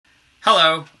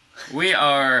Hello, we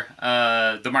are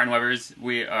the Martin Webbers.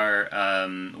 We are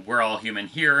We're All Human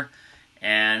here,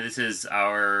 and this is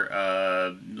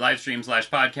our live stream /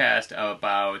 podcast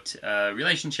about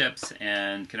relationships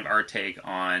and kind of our take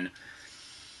on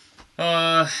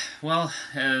life,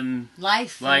 and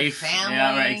family.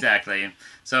 Yeah, right, exactly.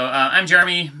 So I'm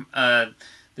Jeremy.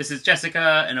 This is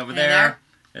Jessica, and over there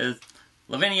is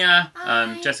Lavinia.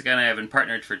 Jessica and I have been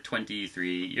partnered for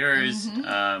 23 years.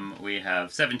 Mm-hmm. We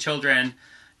have 7 children,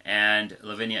 and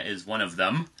Lavinia is one of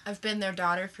them. I've been their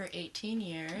daughter for 18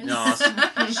 years. No,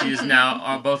 she is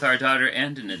now both our daughter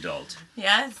and an adult.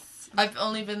 Yes. I've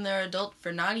only been their adult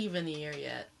for not even a year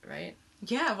yet, right?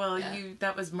 Yeah, well,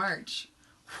 that was March.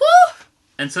 Woo!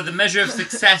 And so the measure of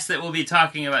success that we'll be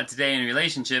talking about today in a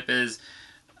relationship is,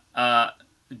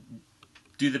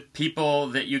 do the people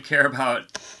that you care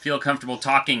about feel comfortable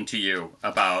talking to you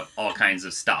about all kinds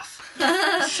of stuff?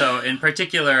 So in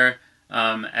particular,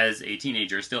 as a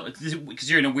teenager, still,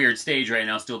 because you're in a weird stage right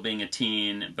now, still being a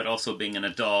teen, but also being an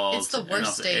adult. It's the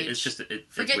worst stage. It's just,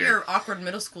 Forget it's your awkward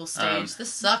middle school stage.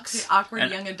 This sucks. The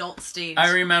awkward young adult stage. I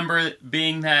remember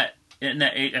being that, in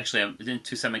that age, actually,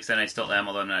 to some extent I still am,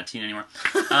 although I'm not a teen anymore.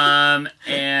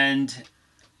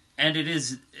 And it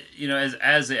is, you know,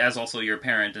 as also your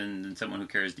parent and someone who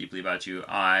cares deeply about you,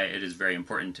 it is very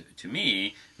important to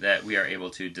me that we are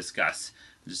able to discuss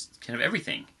just kind of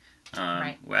everything,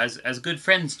 right, as good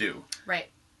friends do. Right.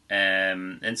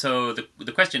 And so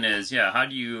the question is, how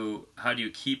do you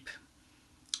keep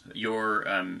your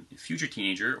future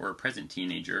teenager or present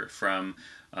teenager from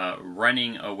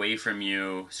running away from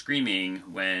you screaming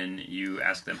when you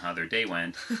ask them how their day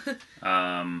went,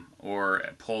 or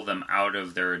pull them out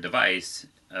of their device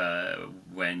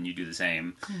when you do the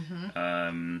same,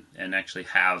 and actually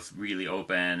have really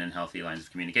open and healthy lines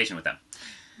of communication with them.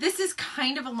 This is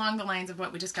kind of along the lines of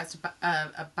what we discussed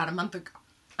about a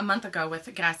month ago with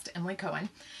a guest, Emily Cohen.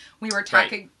 We were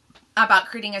talking about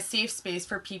creating a safe space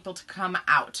for people to come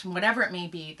out, whatever it may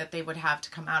be that they would have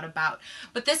to come out about.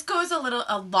 But this goes a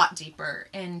lot deeper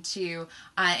into,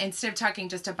 instead of talking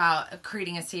just about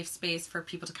creating a safe space for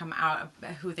people to come out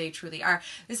of who they truly are,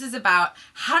 this is about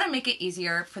how to make it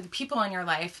easier for the people in your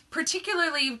life,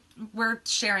 particularly we're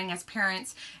sharing as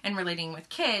parents and relating with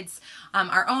kids,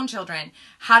 our own children,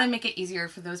 how to make it easier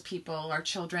for those people, our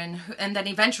children, and then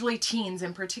eventually teens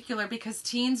in particular, because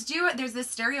teens there's this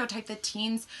stereotype that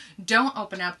teens don't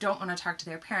open up, don't want to talk to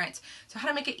their parents. So how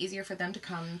to make it easier for them to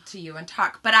come to you and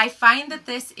talk. But I find that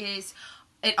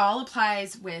it all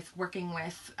applies with working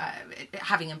with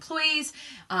having employees,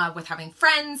 with having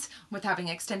friends, with having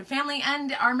extended family,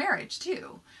 and our marriage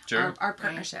too. Sure. Our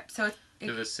partnership. Right. So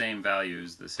they're the same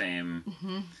values, the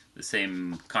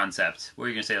same concept. What were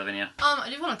you going to say, Lavinia?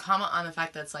 I do want to comment on the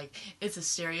fact that it's a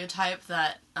stereotype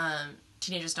that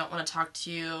teenagers don't want to talk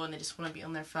to you and they just want to be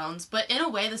on their phones. But in a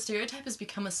way, the stereotype has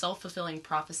become a self-fulfilling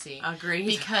prophecy. Agreed.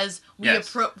 Because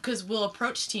we'll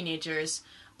approach teenagers.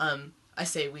 I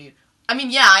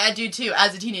do too.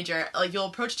 As a teenager, you'll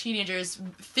approach teenagers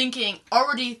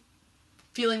already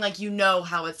feeling like you know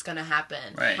how it's going to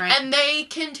happen. Right. And they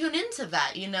can tune into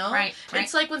that, you know? Right.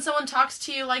 It's like when someone talks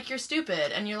to you like you're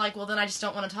stupid, and you're like, well, then I just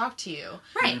don't want to talk to you.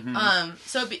 Right.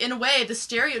 So in a way, the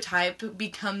stereotype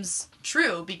becomes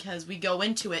true because we go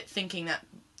into it thinking that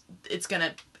it's going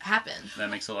to happen. That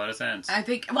makes a lot of sense. I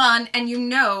think, well, and you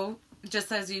know,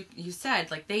 just as you said,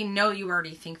 they know you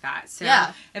already think that. So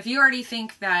if you already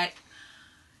think that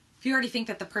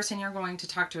the person you're going to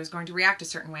talk to is going to react a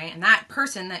certain way, and that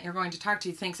person that you're going to talk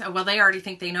to thinks, oh, well, they already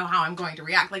think they know how I'm going to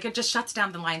react. It just shuts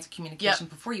down the lines of communication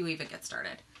before you even get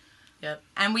started. Yep.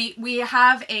 And we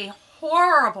have a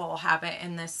horrible habit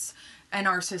in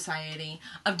our society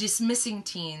of dismissing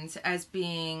teens as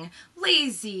being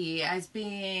lazy, as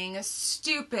being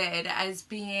stupid, as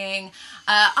being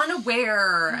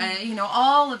unaware,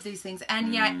 all of these things.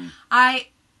 And yet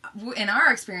in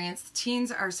our experience,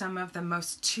 teens are some of the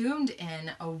most tuned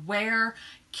in, aware,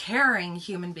 caring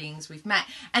human beings we've met.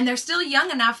 And they're still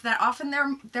young enough that often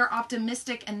they're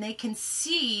optimistic and they can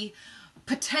see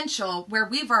potential where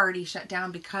we've already shut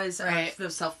down because of the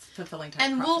self-fulfilling type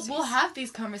prophecies. And we'll have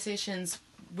these conversations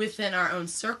within our own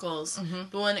circles,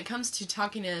 but when it comes to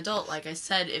talking to an adult, like I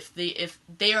said, if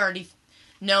they already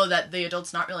know that the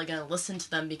adult's not really going to listen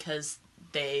to them because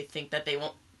they think that they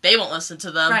won't listen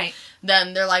to them,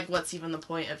 then they're like, what's even the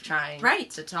point of trying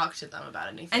to talk to them about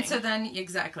anything? And so then,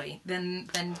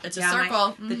 then it's a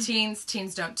circle. The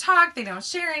teens don't talk, they don't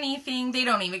share anything, they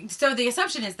don't even, so the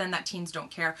assumption is then that teens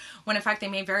don't care, when in fact they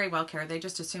may very well care, they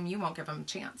just assume you won't give them a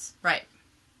chance. Right.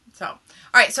 So,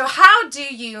 alright, so how do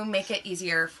you make it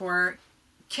easier for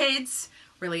kids,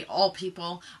 really all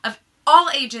people, of all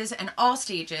ages and all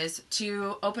stages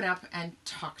to open up and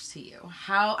talk to you.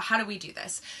 How do we do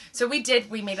this? So we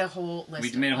made a whole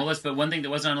list. We made a whole list, but one thing that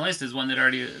wasn't on the list is one that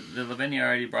Lavinia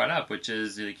already brought up, which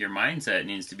is like your mindset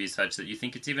needs to be such that you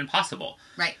think it's even possible.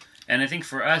 Right. And I think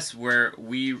for us, where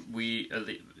we maybe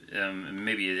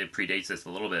it predates this a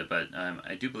little bit, but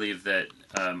I do believe that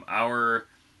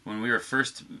when we were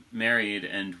first married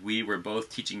and we were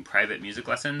both teaching private music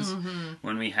lessons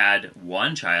when we had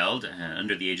one child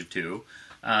under the age of 2,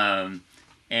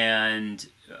 and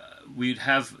we'd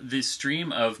have this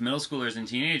stream of middle schoolers and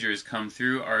teenagers come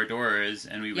through our doors,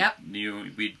 and we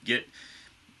would, we'd get,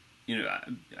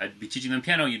 I'd be teaching them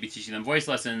piano, you'd be teaching them voice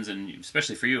lessons, and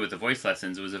especially for you with the voice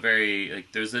lessons, it was a very,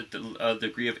 there's a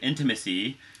degree of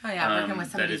intimacy. Oh yeah, working with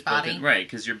somebody's body. Right,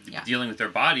 because you're dealing with their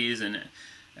bodies and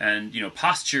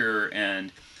posture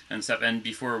and stuff. And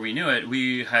before we knew it,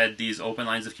 we had these open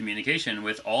lines of communication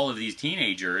with all of these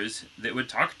teenagers that would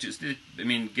talk to us. I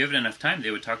mean, given enough time,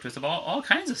 they would talk to us about all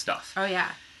kinds of stuff. Oh yeah.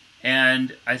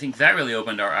 And I think that really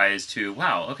opened our eyes to,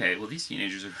 wow, okay, well, these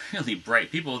teenagers are really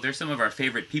bright people. They're some of our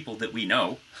favorite people that we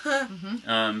know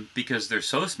because they're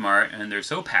so smart and they're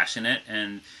so passionate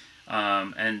and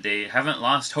they haven't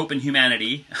lost hope in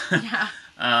humanity. Yeah.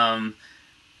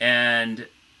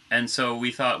 And so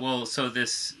we thought, well, so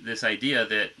this idea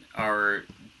that our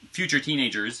future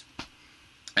teenagers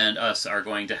and us are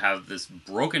going to have this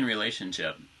broken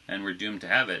relationship and we're doomed to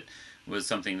have it was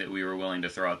something that we were willing to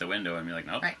throw out the window and be like,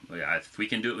 nope, if we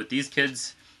can do it with these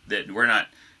kids that we're not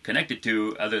connected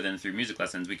to other than through music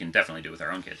lessons, we can definitely do it with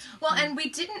our own kids. Well, and we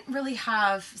didn't really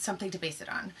have something to base it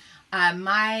on.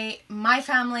 My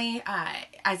family,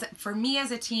 for me as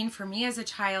a teen, for me as a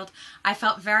child, I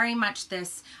felt very much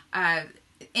this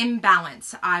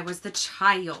imbalance. I was the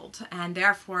child, and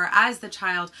therefore, as the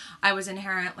child, I was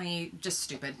inherently just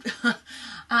stupid.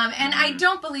 And I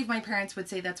don't believe my parents would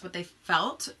say that's what they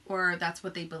felt or that's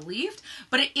what they believed,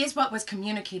 but it is what was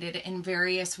communicated in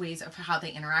various ways of how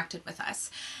they interacted with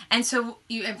us. And so,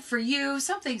 for you,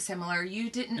 something similar. You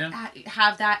didn't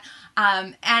have that,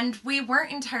 and we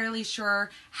weren't entirely sure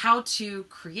how to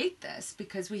create this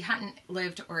because we hadn't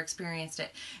lived or experienced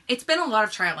it. It's been a lot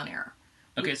of trial and error.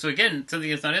 Okay, so again, something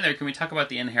that's not in there, can we talk about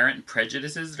the inherent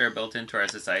prejudices that are built into our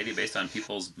society based on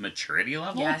people's maturity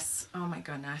level? Yes. Oh my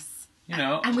goodness.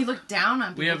 And we look down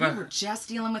on people. We were just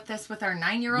dealing with this with our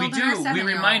 9-year-old and our 7-year-old.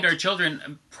 We remind our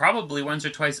children probably once or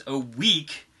twice a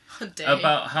week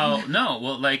about how,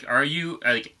 are you,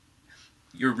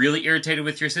 you're really irritated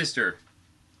with your sister.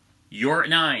 You're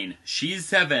 9, she's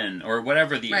 7, or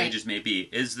whatever the ages may be.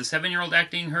 Is the 7-year-old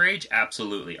acting her age?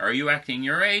 Absolutely. Are you acting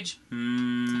your age?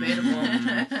 Debatable.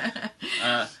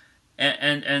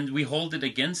 And we hold it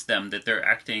against them that they're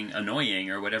acting annoying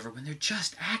or whatever when they're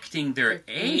just acting their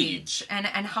age. And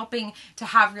helping to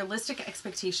have realistic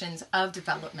expectations of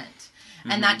development.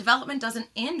 And that development doesn't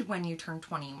end when you turn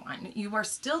 21. You are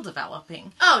still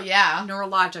developing. Oh, yeah.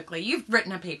 Neurologically. You've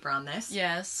written a paper on this.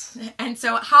 Yes. And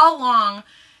so how long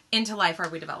into life are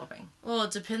we developing? Well,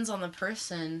 it depends on the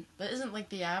person, but isn't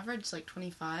the average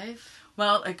 25?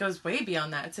 Well, it goes way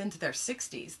beyond that. It's into their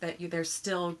 60s that they're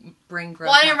still brain growth.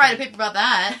 Well, I didn't write a paper about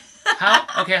that.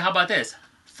 How about this?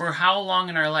 For how long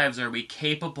in our lives are we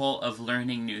capable of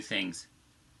learning new things?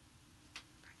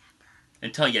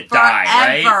 Until you die,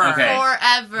 right? Okay.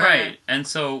 Forever. Right. And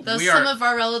so some of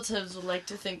our relatives would like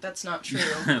to think that's not true.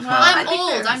 Well, I'm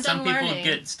old. I'm done learning. Some people learning.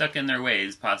 get stuck in their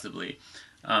ways, possibly.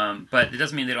 But it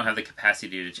doesn't mean they don't have the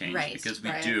capacity to change, because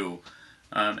we do.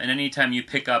 And anytime you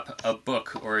pick up a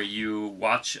book or you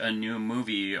watch a new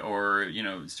movie or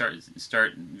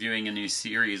start viewing a new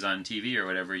series on TV or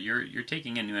whatever, you're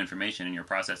taking in new information and you're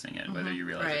processing it, whether you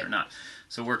realize it or not.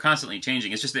 So we're constantly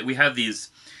changing. It's just that we have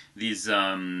these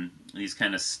kind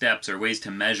of steps or ways to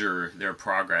measure their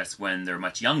progress when they're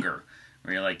much younger.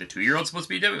 Where you're like, the 2-year-old's supposed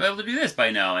to be able to do this by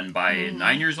now, and by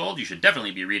 9 years old, you should definitely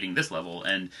be reading this level,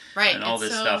 and all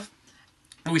this stuff.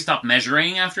 We stop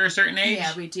measuring after a certain age.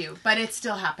 Yeah, we do, but it's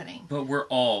still happening. But we're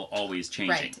always changing.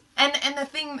 Right. And the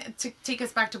thing, to take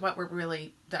us back to what we're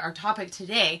really, our topic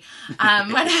today,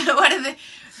 one of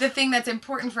the thing that's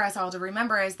important for us all to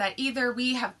remember is that either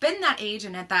we have been that age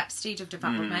and at that stage of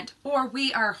development, or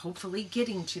we are hopefully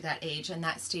getting to that age and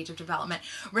that stage of development.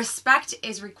 Respect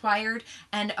is required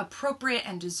and appropriate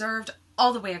and deserved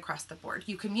all the way across the board.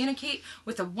 You communicate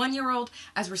with a 1-year-old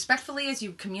as respectfully as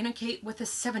you communicate with a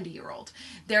 70-year-old.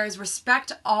 There is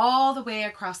respect all the way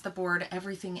across the board,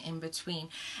 everything in between.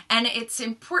 And it's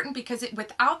important because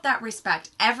without that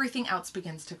respect, everything else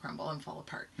begins to crumble and fall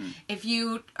apart. If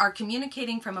you are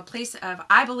communicating from a place of,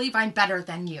 I believe I'm better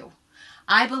than you.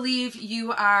 I believe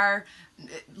you are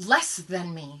less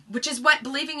than me, which is what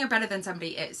believing you're better than somebody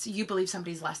is. You believe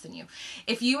somebody's less than you.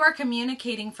 If you are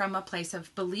communicating from a place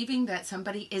of believing that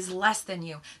somebody is less than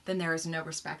you, then there is no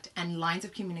respect, and lines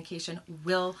of communication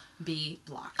will be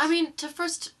blocked. I mean,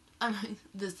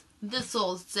 this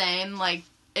old saying, like,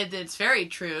 it's very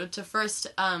true. To first,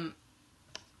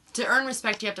 to earn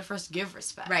respect, you have to first give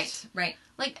respect. Right.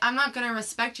 Like, I'm not gonna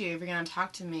respect you if you're gonna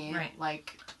talk to me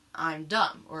like I'm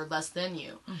dumb or less than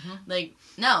you. Mm-hmm. Like,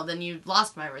 no, then you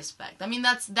lost my respect. I mean,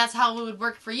 that's how it would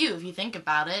work for you if you think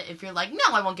about it. If you're like,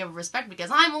 no, I won't give respect because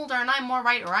I'm older and I'm more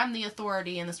right, or I'm the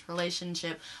authority in this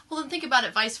relationship. Well, then think about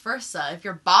it vice versa. If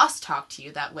your boss talked to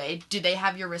you that way, do they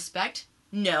have your respect?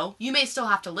 No. You may still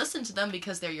have to listen to them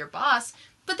because they're your boss,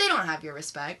 but they don't have your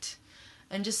respect.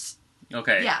 And just...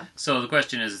 Okay. Yeah. So the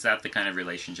question is that the kind of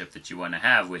relationship that you want to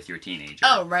have with your teenager?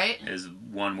 Oh, right. Is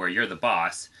one where you're the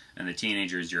boss and the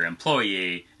teenager is your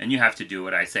employee, and you have to do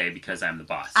what I say because I'm the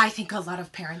boss. I think a lot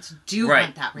of parents do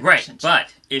want that relationship. Right.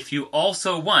 But if you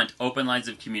also want open lines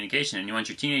of communication and you want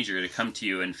your teenager to come to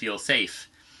you and feel safe,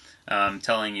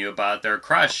 telling you about their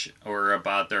crush or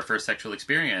about their first sexual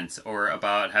experience or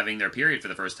about having their period for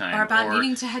the first time. Or about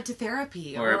needing to head to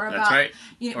therapy. Or about, that's right.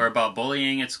 Or about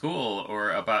bullying at school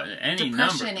or about any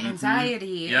depression, number.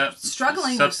 anxiety, Yep.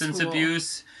 struggling substance with school.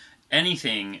 abuse,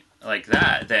 anything like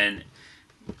that, then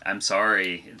I'm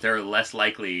sorry, they're less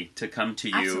likely to come to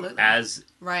you Absolutely. as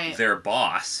Right. their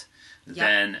boss Yep.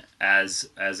 than as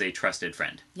a trusted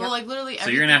friend. Well, like, literally So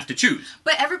you're going to have to choose.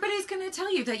 But everybody's going to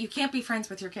tell you that you can't be friends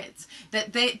with your kids.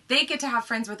 That they get to have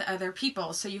friends with other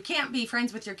people. So you can't be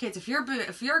friends with your kids. If you're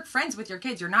friends with your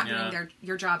kids, you're not doing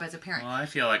your job as a parent. Well, I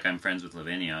feel like I'm friends with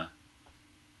Lavinia.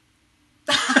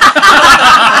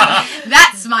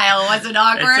 That smile wasn't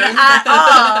awkward at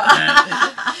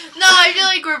all. No, I feel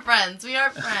like we're friends. We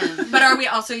are friends. But are we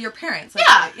also your parents? Like,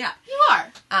 Yeah, you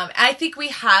are. I think we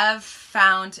have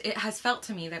found, it has felt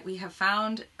to me that we have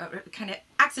found, kind of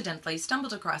accidentally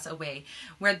stumbled across a way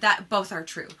where that both are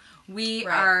true. We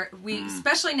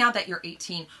especially now that you're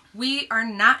 18, we are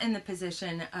not in the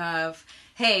position of,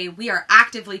 hey, we are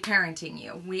actively parenting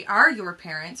you. We are your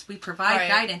parents. We provide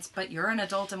guidance, but you're an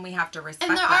adult and we have to respect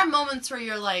And there that. are moments where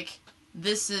you're like,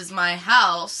 this is my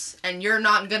house, and you're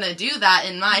not gonna do that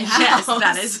in my house. Yes,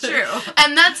 that is true.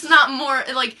 And that's not more,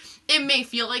 like, it may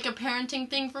feel like a parenting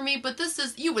thing for me, but this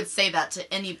is, you would say that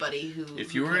to anybody who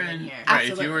If you were came in here.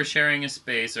 if you were sharing a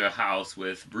space or a house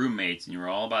with roommates and you were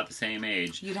all about the same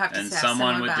age, You'd have to and set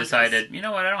someone similar would boundaries. decided, you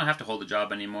know what, I don't have to hold a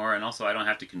job anymore, and also I don't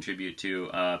have to contribute to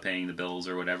paying the bills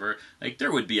or whatever. Like,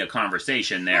 there would be a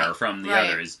conversation there from the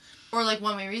others. Or like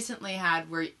one we recently had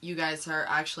where you guys are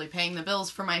actually paying the bills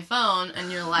for my phone,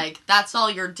 and you're like, that's all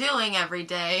you're doing every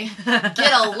day.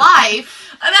 Get a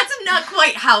life. That's not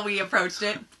quite how we approached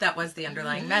it. That was the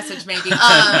underlying message, maybe.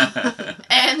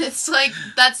 And it's like,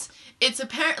 it's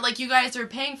apparent, like, you guys are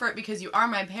paying for it because you are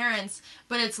my parents,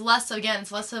 but it's less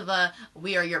of a,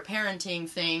 we are your parenting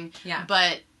thing. Yeah.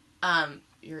 But,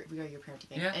 we are your parenting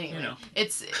thing. Yeah, anyway, you know.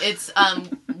 it's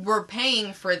we're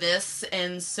paying for this,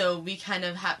 and so we kind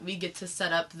of we get to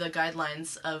set up the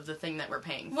guidelines of the thing that we're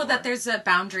paying for. Well, that there's a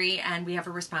boundary, and we have a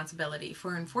responsibility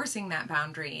for enforcing that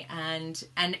boundary. And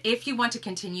if you want to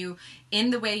continue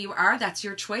in the way you are, that's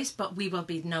your choice. But we will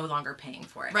be no longer paying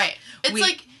for it. Right.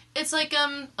 It's like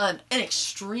an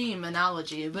extreme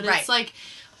analogy, but Right. it's like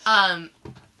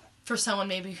for someone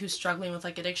maybe who's struggling with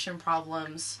like addiction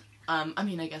problems. I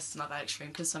mean, I guess it's not that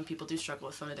extreme because some people do struggle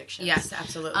with phone addiction. Yes,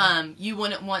 absolutely. You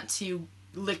wouldn't want to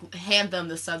hand them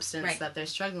the substance Right. that they're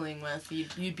struggling with.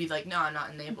 You'd be like, no, I'm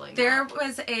not enabling There that.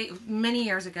 was many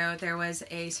years ago, there was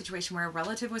a situation where a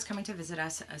relative was coming to visit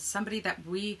us, somebody that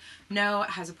we know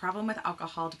has a problem with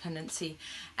alcohol dependency,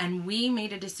 and we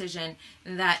made a decision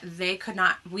that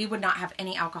we would not have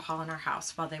any alcohol in our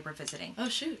house while they were visiting. Oh,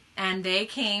 shoot. And they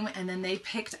came, and then they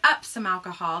picked up some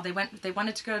alcohol. They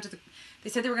wanted to go to they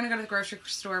said they were going to go to the grocery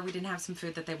store. We didn't have some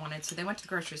food that they wanted, so they went to the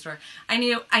grocery store. I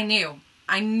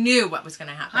knew what was going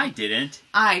to happen. I didn't.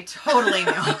 I totally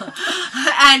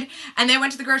knew. and they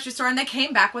went to the grocery store and they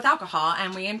came back with alcohol,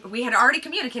 and we had already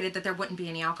communicated that there wouldn't be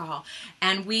any alcohol,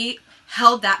 and we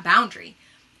held that boundary.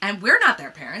 And we're not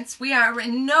their parents. We are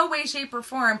in no way, shape, or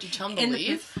form. Did you tell them to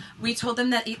leave? We told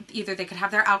them that either they could have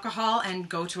their alcohol and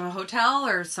go to a hotel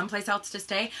or someplace else to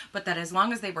stay, but that as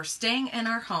long as they were staying in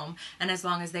our home and as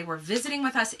long as they were visiting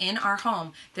with us in our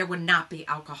home, there would not be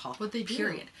alcohol. What'd they do?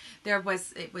 Period. It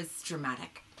was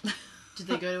dramatic. Did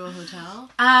they go to a hotel?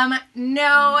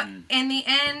 No. In the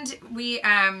end,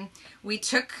 we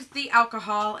took the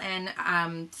alcohol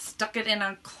and stuck it in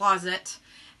a closet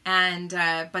and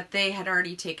but they had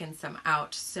already taken some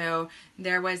out. So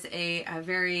there was a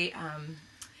very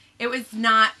it was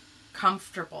not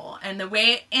comfortable, and the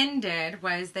way it ended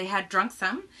was they had drunk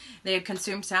some, they had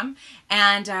consumed some,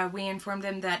 and we informed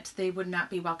them that they would not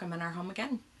be welcome in our home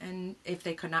again, and if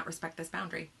they could not respect this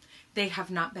boundary. They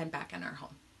have not been back in our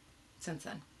home since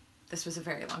then. This was a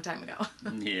very long time ago.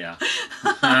 Yeah.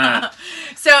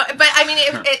 So, but I mean,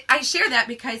 I share that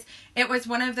because it was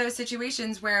one of those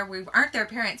situations where we aren't their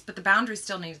parents, but the boundaries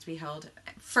still need to be held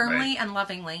firmly and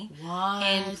lovingly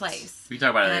in place. We can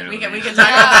talk about it later. We can talk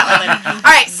about that later.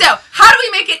 All right, so how do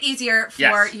we make it easier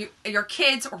for your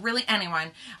kids, or really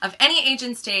anyone of any age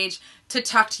and stage, to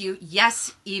talk to you?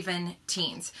 Yes, even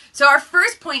teens. So our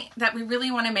first point that we really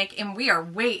want to make, and we are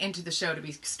way into the show to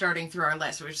be starting through our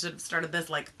list. We should have started this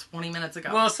like 20 minutes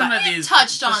ago. Well, some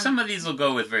of these will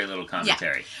go with very little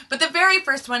commentary. Yeah. But the very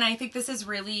first one, I think this is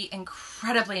really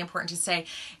incredibly important to say.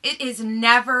 It is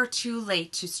never too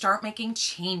late to start making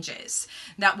changes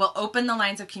that will open the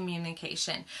lines of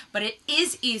communication. But it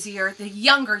is easier the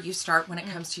younger you start when it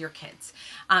comes to your kids.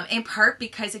 In part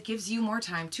because it gives you more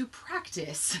time to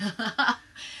practice.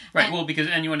 Right. Well, because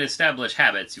you want to establish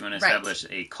habits, you want to establish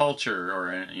a culture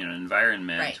or an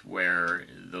environment where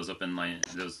those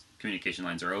communication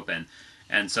lines are open.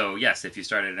 And so, yes, if you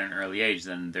start at an early age,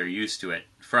 then they're used to it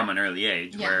from an early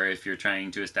age. Yeah. Where if you're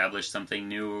trying to establish something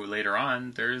new later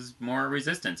on, there's more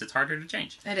resistance. It's harder to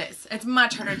change. It is. It's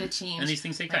much harder to change. And these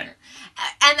things take time.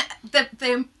 And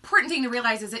the important thing to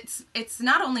realize is it's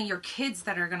not only your kids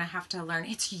that are going to have to learn.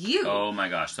 It's you. Oh my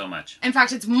gosh, so much. In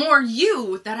fact, it's more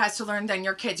you that has to learn than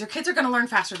your kids. Your kids are going to learn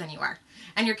faster than you are.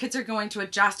 And your kids are going to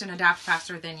adjust and adapt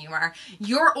faster than you are.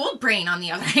 Your old brain, on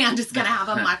the other hand, is going to have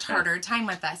a much harder time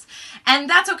with this. And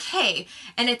that's okay.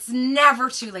 And it's never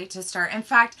too late to start. In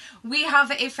fact, we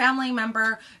have a family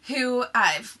member who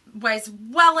was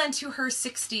well into her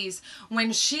 60s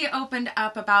when she opened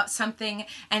up about something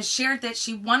and shared that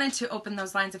she wanted to open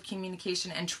those lines of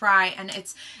communication and try. And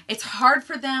it's hard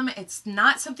for them. It's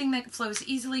not something that flows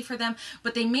easily for them,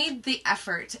 but they made the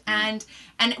effort. And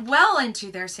well into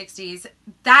their 60s,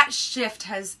 that shift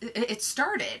it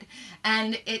started.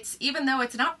 And it's, even though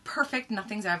it's not perfect,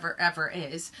 nothing's ever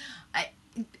is.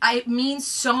 It means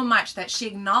so much that she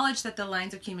acknowledged that the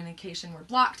lines of communication were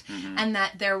blocked, and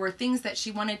that there were things that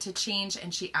she wanted to change,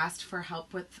 and she asked for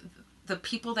help with the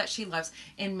people that she loves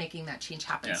in making that change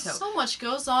happen. Yeah. So much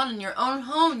goes on in your own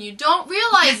home and you don't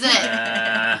realize it.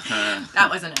 That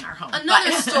wasn't in our home.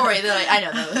 Another story that I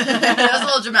know that was a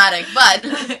little dramatic, but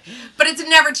it's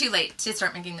never too late to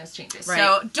start making those changes. Right.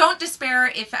 So don't despair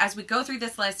if, as we go through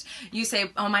this list, you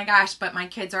say, oh my gosh, but my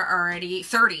kids are already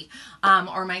 30,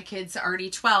 or my kid's already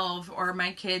 12, or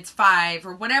my kid's 5,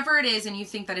 or whatever it is, and you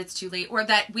think that it's too late, or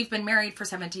that we've been married for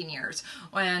 17 years,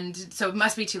 and so it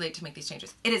must be too late to make these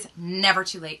changes. It is never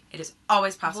too late. It is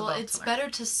always possible. Well, it's better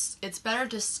to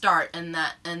start and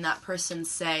that person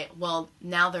say, well,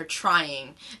 now they're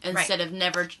trying, instead of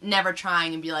never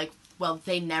trying and be like, well,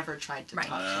 they never tried to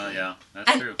talk. Yeah,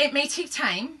 that's true. It may take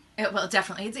time. It will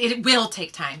definitely. It will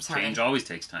take time. Sorry. Change always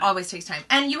takes time. Always takes time.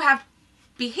 And you have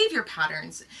behavior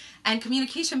patterns and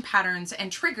communication patterns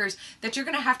and triggers that you're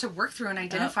going to have to work through and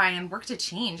identify and work to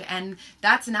change. And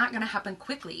that's not going to happen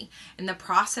quickly. And the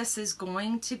process is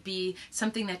going to be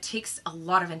something that takes a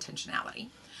lot of intentionality.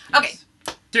 Yes.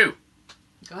 Okay. 2.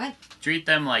 Go ahead. Treat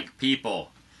them like people.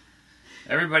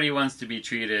 Everybody wants to be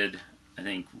treated, I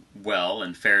think, well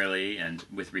and fairly and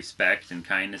with respect and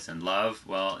kindness and love.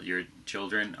 Well, your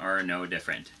children are no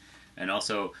different. And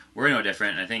also, we're no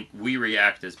different. I think we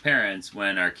react as parents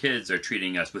when our kids are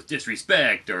treating us with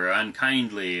disrespect or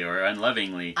unkindly or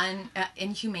unlovingly.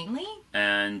 Inhumanely?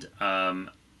 And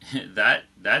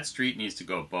that street needs to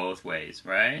go both ways,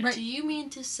 right? Do you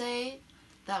mean to say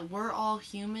that we're all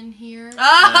human here?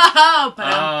 Oh, but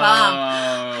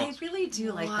I really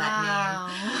do like that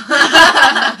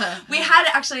name. We had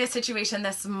actually a situation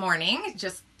this morning,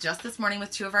 just this morning,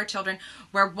 with 2 of our children,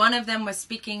 where one of them was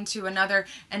speaking to another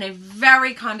in a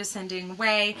very condescending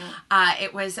way.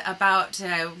 It was about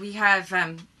we have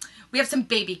some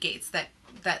baby gates that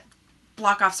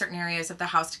block off certain areas of the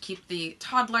house to keep the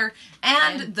toddler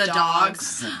and the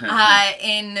dogs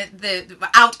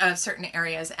out of certain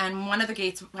areas. And one of the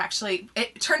gates, actually,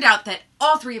 it turned out that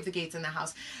all 3 of the gates in the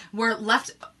house were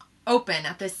left open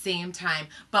at the same time,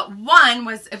 but one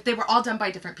was, if they were all done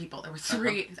by different people. There were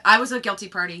 3. I was a guilty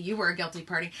party, you were a guilty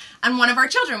party, and one of our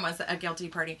children was a guilty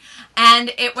party.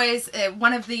 And it was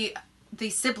one of the the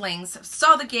siblings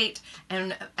saw the gate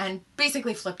and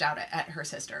basically flipped out at her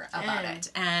sister about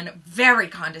it, and very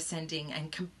condescending,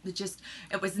 and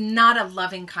it was not a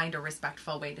loving, kind, or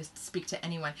respectful way to speak to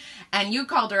anyone. And you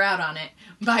called her out on it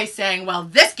by saying, well,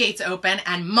 this gate's open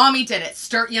and Mommy did it.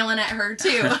 Start yelling at her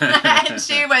too. And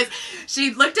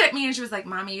she looked at me and she was like,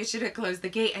 Mommy, you should have closed the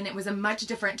gate. And it was a much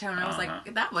different tone. I was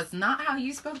like, that was not how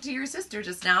you spoke to your sister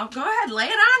just now. Go ahead, lay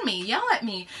it on me, yell at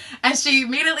me. And she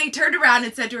immediately turned around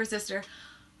and said to her sister,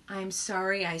 I'm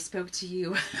sorry I spoke to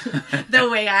you the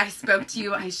way I spoke to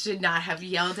you. I should not have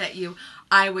yelled at you.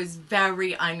 I was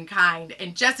very unkind.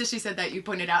 And just as she said that, you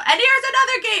pointed out, and here's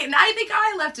another gate, and I think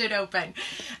I left it open.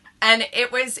 And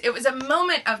it was a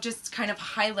moment of just kind of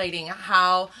highlighting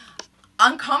how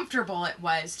uncomfortable it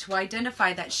was to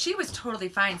identify that she was totally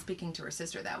fine speaking to her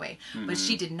sister that way, but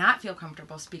she did not feel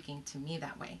comfortable speaking to me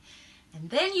that way. And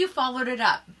then you followed it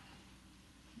up.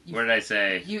 What did I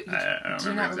say? I don't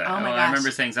remember exactly. I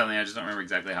remember saying something. I just don't remember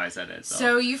exactly how I said it.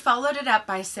 So you followed it up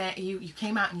by saying, you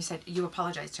came out and you said, you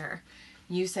apologized to her.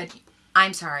 You said,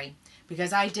 I'm sorry,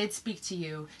 because I did speak to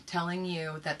you, telling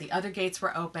you that the other gates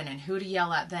were open and who to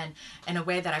yell at then, in a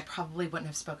way that I probably wouldn't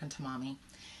have spoken to Mommy.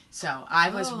 So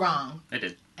I was wrong. I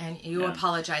did. And you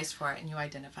apologized for it and you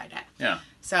identified it. Yeah.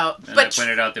 So, and I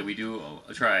pointed out that we do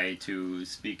try to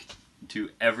speak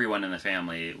to everyone in the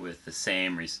family with the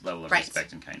same level of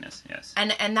respect and kindness. Yes.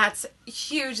 And that's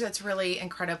huge. That's really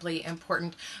incredibly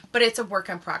important. But it's a work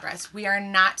in progress. We are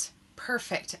not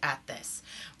perfect at this.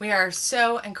 We are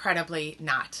so incredibly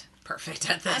not perfect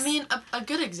at this. I mean, a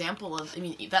good example of,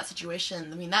 that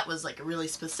situation, that was like really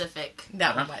specific.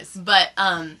 That one was. But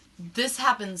this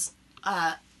happens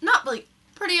not like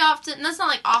pretty often. And that's not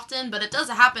like often, but it does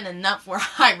happen enough where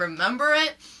I remember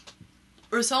it.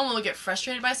 Or someone will get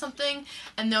frustrated by something,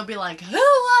 and they'll be like, who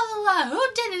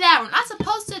did that? We're not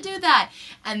supposed to do that.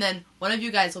 And then one of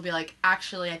you guys will be like,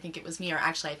 actually, I think it was me, or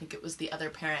actually, I think it was the other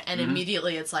parent. And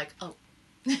immediately it's like, oh.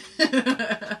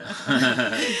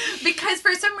 Because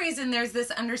for some reason, there's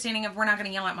this understanding of we're not going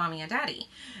to yell at Mommy and Daddy.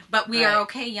 But we are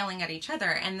okay yelling at each other.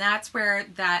 And that's where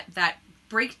that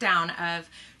breakdown of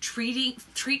treat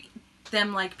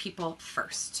them like people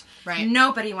first. Right.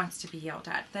 Nobody wants to be yelled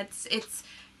at.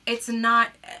 It's not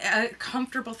a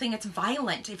comfortable thing. It's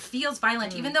violent. It feels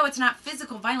violent. Even though it's not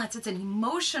physical violence, it's an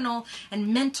emotional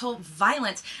and mental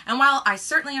violence. And while I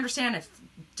certainly understand, I've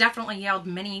definitely yelled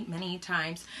many, many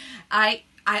times, I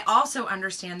also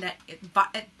understand that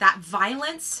that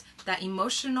violence, that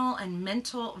emotional and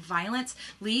mental violence,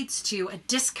 leads to a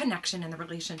disconnection in the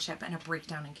relationship and a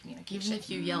breakdown in communication. Even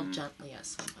if you yell gently at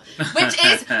somebody. Which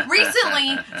is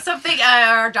recently something,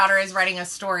 our daughter is writing a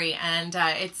story, and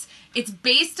it's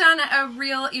based on a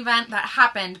real event that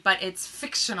happened, but it's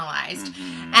fictionalized.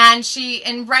 And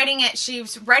in writing it, she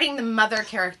was writing the mother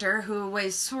character, who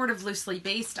was sort of loosely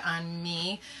based on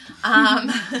me,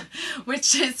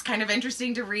 which is kind of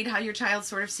interesting to read how your child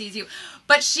sort of sees you.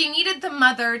 But she needed the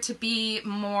mother to be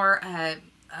more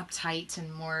uptight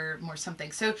and more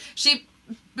something. So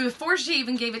before she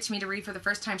even gave it to me to read for the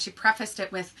first time, she prefaced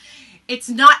it with, it's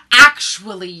not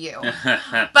actually you.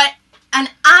 But an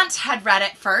aunt had read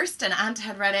it first. An aunt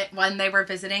had read it when they were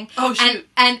visiting. Oh, shoot.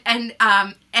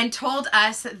 And told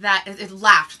us that it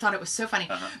laughed, thought it was so funny,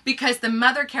 because the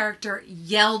mother character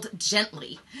yelled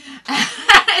gently.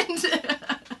 And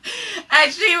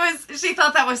she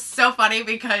thought that was so funny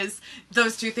because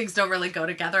those two things don't really go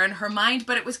together in her mind.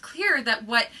 But it was clear that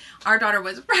what our daughter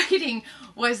was writing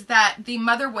was that the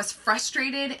mother was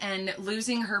frustrated and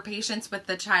losing her patience with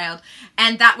the child.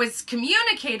 And that was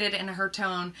communicated in her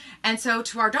tone. And so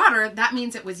to our daughter, that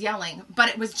means it was yelling. But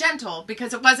it was gentle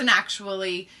because it wasn't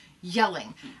actually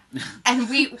yelling. And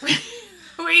we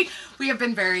have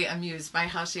been very amused by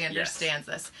how she understands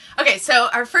this. Okay, so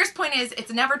our first point is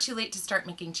it's never too late to start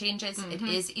making changes. It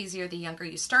is easier the younger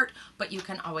you start, but you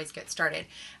can always get started.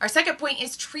 Our second point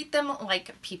is treat them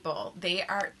like people.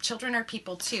 Children are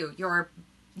people too. Your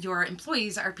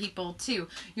employees are people too.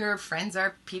 Your friends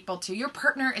are people too. Your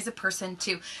partner is a person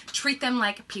too. Treat them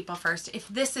like people first. If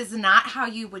this is not how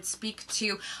you would speak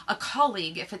to a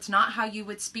colleague, if it's not how you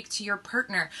would speak to your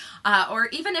partner, or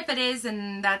even if it is,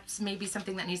 and that's maybe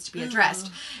something that needs to be addressed,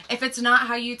 if it's not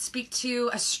how you'd speak to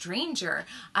a stranger,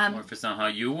 or if it's not how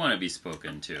you want to be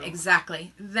spoken to,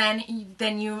 exactly, then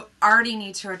you already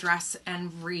need to address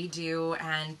and redo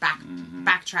and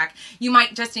backtrack. You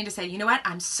might just need to say, you know what,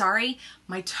 I'm sorry.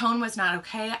 My tone was not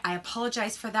okay. I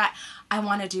apologize for that. I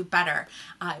want to do better.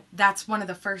 That's one of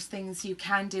the first things you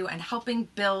can do, and helping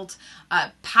build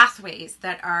pathways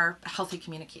that are healthy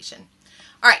communication.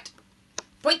 All right.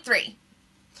 Point 3.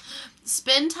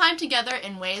 Spend time together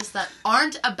in ways that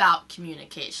aren't about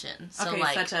communication. So okay,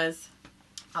 like, such as?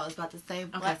 I was about to say.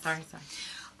 Okay, sorry.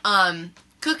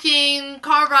 Cooking,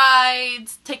 car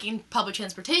rides, taking public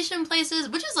transportation places,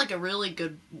 which is like a really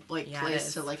good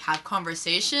place to like have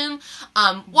conversation.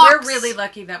 Walks. We're really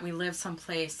lucky that we live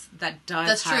someplace that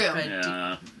does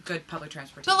have good public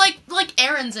transportation. But like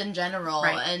errands in general,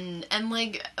 and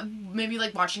like maybe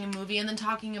like watching a movie and then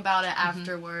talking about it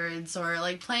afterwards, or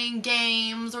like playing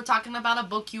games, or talking about a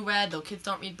book you read. Though kids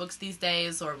don't read books these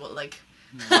days, or like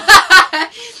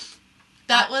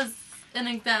that was an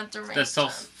exaggeration. The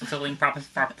self-fulfilling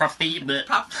prophecy.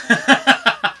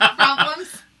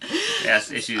 Problems. Yes,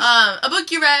 issues. A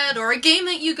book you read, or a game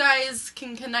that you guys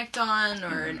can connect on,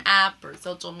 or an app, or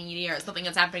social media, or something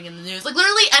that's happening in the news. Like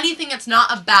literally anything that's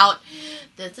not about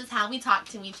this is how we talk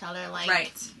to each other.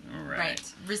 Like Right.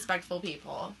 Respectful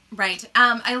people. Right.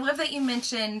 I love that you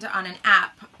mentioned on an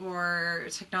app or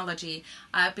technology,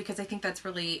 because I think that's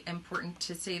really important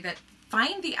to say that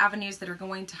find the avenues that are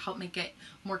going to help make it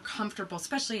more comfortable,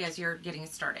 especially as you're getting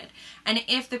started. And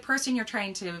if the person you're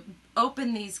trying to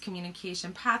open these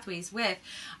communication pathways with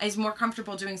is more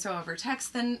comfortable doing so over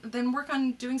text, then work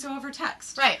on doing so over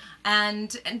text. Right.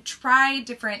 And try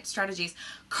different strategies.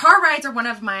 Car rides are one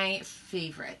of my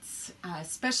favorites,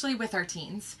 especially with our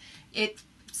teens. It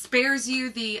spares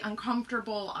you the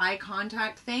uncomfortable eye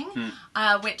contact thing,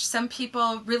 which some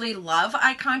people really love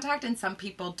eye contact and some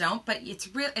people don't, but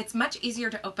it's much easier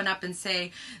to open up and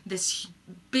say this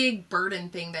big burden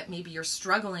thing that maybe you're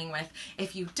struggling with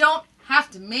if you don't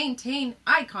have to maintain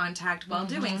eye contact while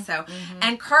doing so.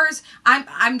 And cars,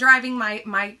 I'm driving,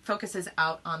 my focus is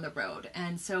out on the road,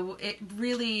 and so it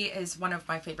really is one of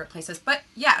my favorite places. But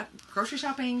yeah, grocery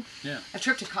shopping, a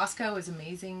trip to Costco is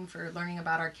amazing for learning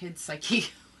about our kids' psyche.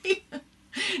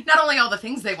 Not only all the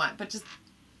things they want, but just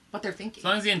what they're thinking. As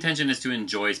long as the intention is to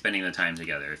enjoy spending the time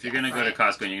together. If you're going to go to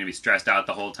Costco and you're going to be stressed out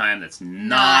the whole time, that's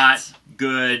not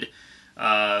good,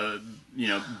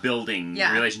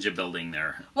 relationship building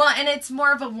there. Well, and it's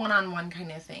more of a one-on-one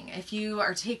kind of thing. If you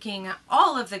are taking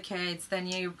all of the kids, then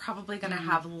you're probably going to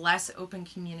have less open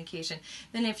communication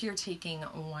than if you're taking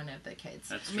one of the kids.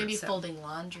 That's true. Maybe folding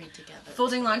laundry together.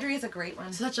 Folding laundry is a great one.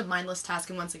 It's such a mindless task,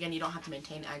 and once again, you don't have to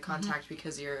maintain eye contact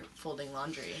because you're folding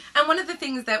laundry. And one of the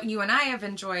things that you and I have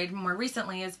enjoyed more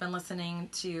recently has been listening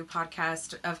to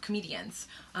podcasts of comedians.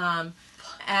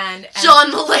 And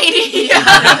John Mulaney.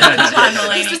 John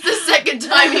Mulaney. This is the second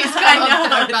time he's come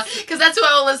up about, because that's who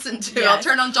I will listen to. Yes. I'll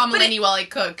turn on John Mulaney while I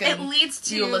cook. And it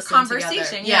leads we'll to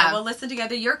conversation. Yeah, we'll listen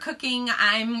together. You're cooking,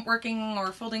 I'm working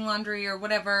or folding laundry or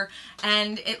whatever,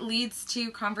 and it leads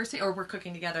to conversation, or we're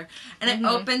cooking together, and it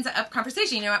opens up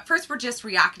conversation. At first we're just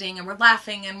reacting and we're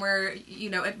laughing and we're,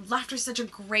 laughter is such a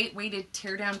great way to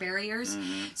tear down barriers.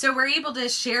 So we're able to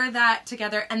share that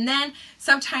together, and then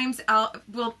sometimes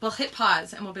we'll hit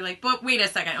pause and we'll be like, but wait a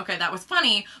second, okay, that was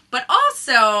funny, but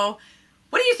also,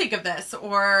 what do you think of this?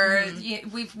 Or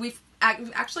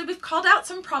we've called out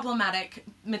some problematic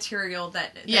material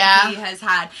that he has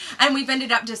had, and we've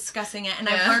ended up discussing it, and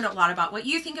I've learned a lot about what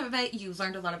you think of it, you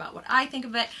learned a lot about what I think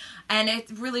of it, and it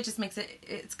really just makes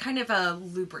it's kind of a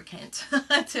lubricant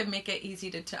to make it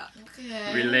easy to talk.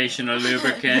 Okay. Relational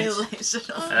lubricant.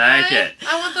 Relational. I like it.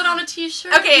 I want that on a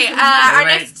t-shirt. Okay, our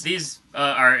next... These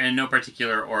are in no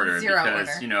particular order Zero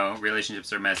because,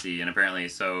 relationships are messy, and apparently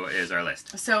so is our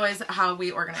list. So is how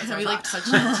we organize our we thoughts. touched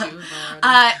it too.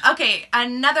 Okay,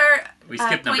 another we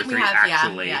skipped number point 3, we have,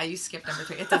 actually. Yeah, you skipped number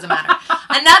 3. It doesn't matter.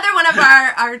 Another one of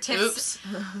our tips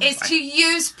is to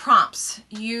use prompts.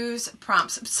 Use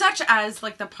prompts, such as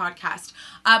like the podcast.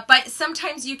 But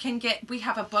sometimes we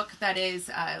have a book that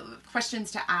is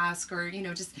questions to ask, or,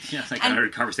 just... Yeah, like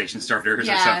 100 conversation starters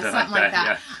or something like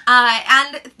that. Yeah.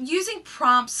 And using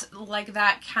prompts like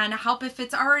that can help if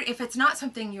it's not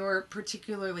something you're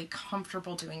particularly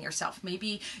comfortable doing yourself.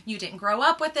 Maybe you didn't grow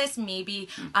up with this. Maybe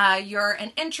you're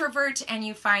an introvert and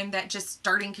you find that just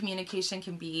starting communication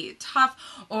can be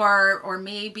tough, or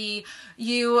maybe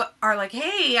you are like,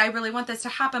 hey, I really want this to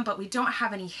happen, but we don't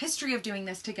have any history of doing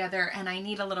this together, and I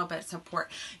need a little bit of support.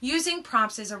 Using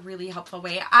prompts is a really helpful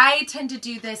way. I tend to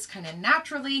do this kind of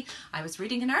naturally. I was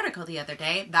reading an article the other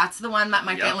day. That's the one that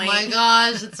my family... Oh my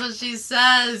gosh, that's what she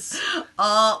says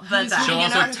all the time. She'll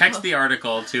also text the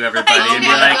article to everybody and be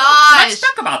like, let's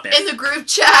talk about this. In the group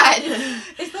chat.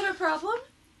 Is that a problem?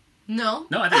 No.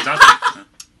 No, I think it's awesome.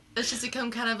 it's just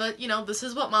become kind of a, this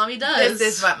is what mommy does.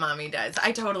 This is what mommy does.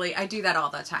 I do that all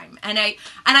the time. And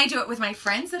I do it with my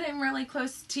friends that I'm really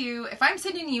close to. If I'm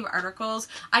sending you articles,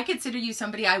 I consider you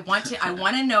somebody I want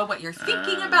to know what you're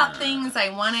thinking about things. I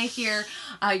want to hear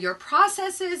your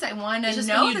processes. I want to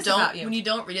know this about you. When you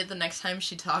don't read it the next time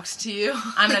she talks to you.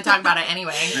 I'm going to talk about it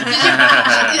anyway.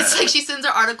 It's like she sends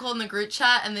her article in the group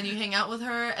chat and then you hang out with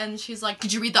her and she's like,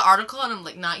 did you read the article? And I'm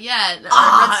like, not yet.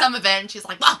 I read some of it and she's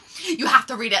like, well, you have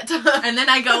to read it. And then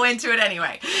I go into it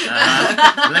anyway.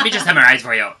 Let me just summarize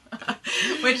for you.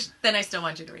 Which, then I still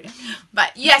want you to read it.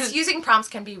 But yes, using prompts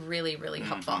can be really, really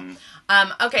helpful.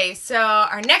 Okay, so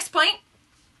our next point.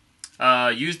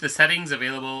 Use the settings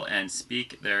available and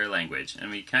speak their language. And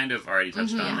we kind of already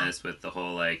touched on this with the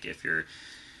whole, like, if your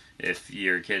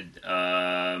kid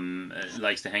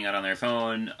likes to hang out on their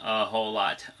phone a whole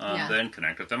lot, then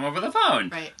connect with them over the phone.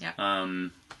 Right. Yeah.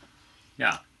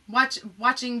 Yeah.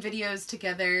 Watching videos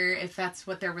together, if that's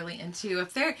what they're really into.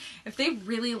 If they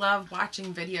really love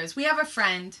watching videos. We have a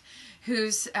friend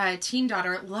whose teen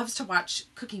daughter loves to watch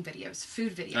cooking videos,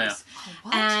 food videos. Oh, yeah. Oh,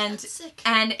 what? And That's sick.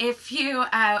 and if you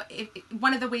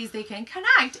one of the ways they can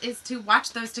connect is to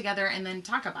watch those together and then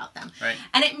talk about them. Right.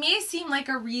 And it may seem like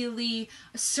a really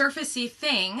surfacey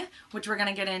thing, which we're going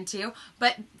to get into,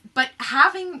 but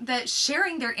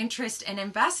sharing their interest and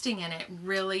investing in it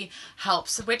really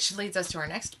helps, which leads us to our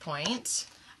next point.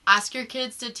 Ask your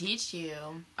kids to teach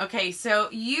you. Okay, so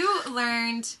you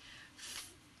learned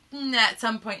at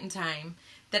some point in time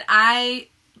that I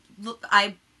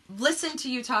listened to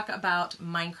you talk about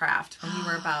Minecraft when you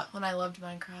were about... When I loved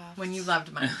Minecraft. When you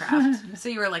loved Minecraft. So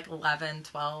you were like 11,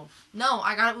 12. No,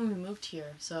 I got it when we moved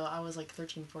here. So I was like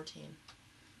 13, 14.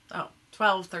 Oh,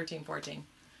 12, 13, 14.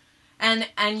 And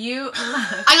you...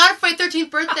 I got it for my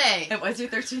 13th birthday. It was your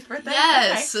 13th birthday?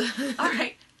 Yes. Okay. All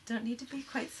right. Don't need to be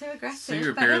quite so aggressive. So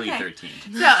you're barely 13.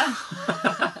 So...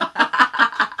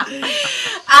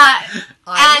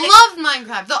 I loved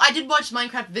Minecraft. Though I did watch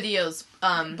Minecraft videos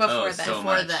before so before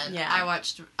much. then. Yeah. I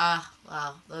watched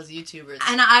wow, those YouTubers.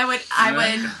 And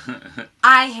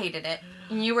I hated it.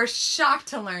 And you were shocked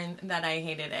to learn that I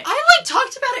hated it. I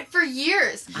talked about it for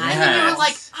years. Yes. And then you were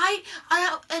like,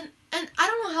 and I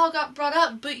don't know how it got brought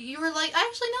up, but you were like,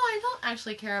 actually, no, I don't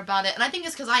actually care about it. And I think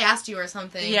it's because I asked you or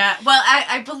something. Yeah, well,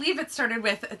 I believe it started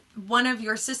with one of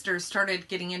your sisters started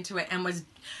getting into it and was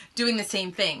doing the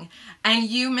same thing. And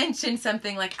you mentioned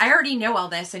something like, I already know all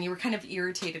this, and you were kind of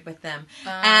irritated with them.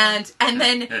 And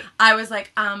then I was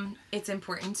like, it's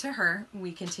important to her.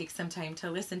 We can take some time to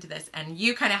listen to this. And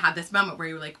you kind of had this moment where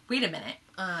you were like, wait a minute.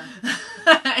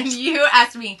 And you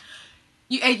asked me,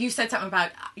 you said something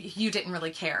about you didn't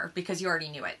really care because you already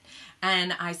knew it.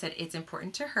 And I said, it's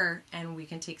important to her and we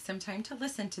can take some time to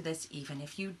listen to this even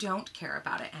if you don't care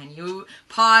about it. And you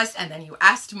paused and then you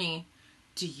asked me,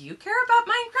 do you care about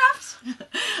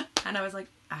Minecraft? And I was like,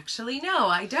 actually, no,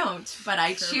 I don't. But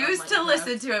I choose to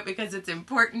listen to it because it's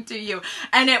important to you.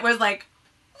 And it was like,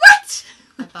 what?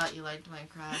 I thought you liked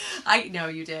Minecraft. I know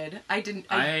you did. I didn't.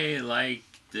 I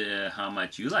liked how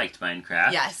much you liked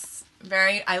Minecraft. Yes.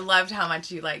 I loved how much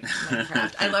you liked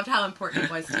Minecraft. I loved how important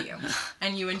it was to you.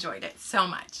 And you enjoyed it so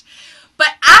much. But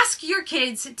ask your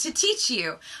kids to teach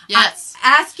you. Yes.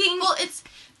 Asking. Well,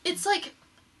 it's like,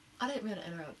 I didn't mean to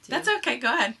interrupt you. That's okay.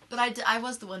 Go ahead. But I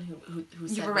was the one who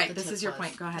said you were what right. the This tip is your was.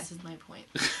 point. Go ahead. This is my point.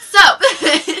 So,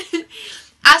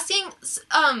 asking,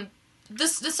 the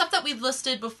stuff that we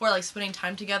listed before, like spending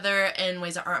time together in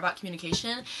ways that aren't about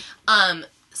communication,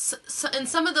 so in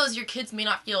some of those, your kids may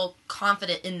not feel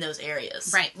confident in those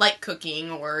areas. Right. Like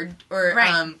cooking or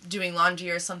Right. Doing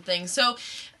laundry or something. So,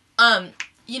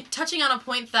 touching on a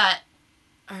point that,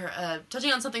 or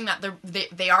touching on something that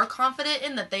they are confident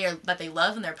in, that they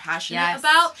love and they're passionate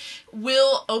about,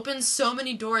 will open so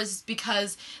many doors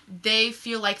because they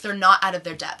feel like they're not out of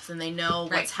their depth and they know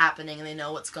what's happening and they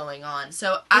know what's going on.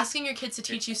 So asking your kids to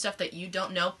teach you stuff that you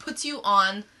don't know puts you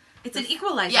on. It's an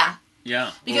equalizer. Yeah.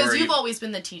 Yeah. Because you've always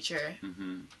been the teacher.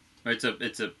 Mm-hmm.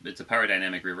 It's a power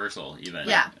dynamic reversal even.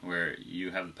 Yeah. Where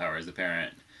you have the power as the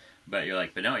parent, but you're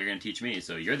like, but no, you're going to teach me,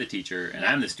 so you're the teacher and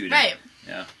I'm the student. Right.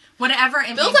 Yeah. Whatever.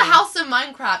 Build a house in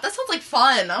Minecraft. That sounds like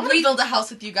fun. I want to build a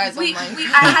house with you guys on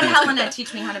Minecraft. I had Helena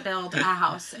teach me how to build a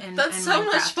house in That's in so Minecraft.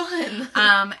 much fun.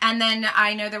 And then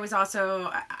I know there was also,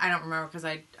 I don't remember because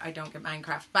I don't get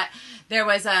Minecraft, but there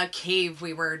was a cave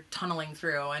we were tunneling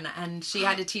through and she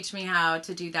had to teach me how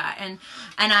to do that. And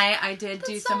I did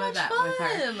do some of that with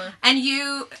her. And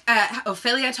you,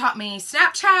 Ophelia taught me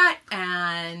Snapchat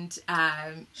and...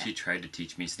 she tried to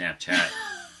teach me Snapchat.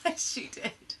 she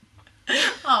did.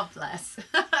 Oh, bless.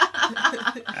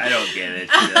 I don't get it.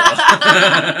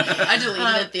 I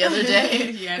deleted it the other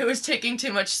day. Yeah. It was taking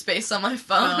too much space on my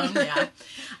phone.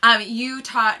 You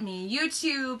taught me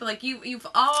YouTube. Like you've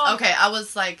all. Okay, I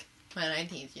was like, when I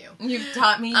tease you. You've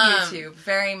taught me YouTube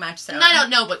very much so. And I don't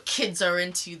know what kids are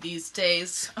into these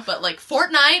days, but like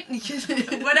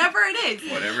Fortnite, whatever it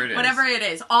is. Whatever it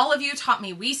is. All of you taught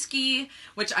me Wii-Ski,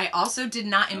 which I also did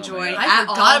not enjoy God. at I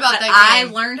forgot all, about but that game.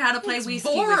 I learned how to play It's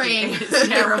Wii-Ski. boring. With you. It's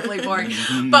terribly boring.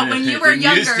 But when you were It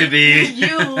younger, used to be.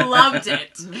 you loved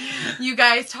it. You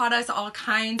guys taught us all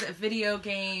kinds of video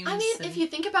games. I mean, if you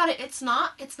think about it, it's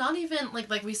not even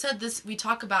like we said this. We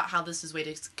talk about how this is a way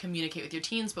to communicate with your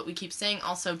teens, but we keep saying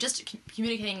also just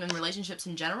communicating in relationships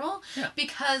in general. Yeah.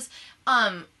 Because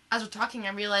as we're talking,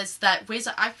 I realized that ways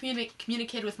that I've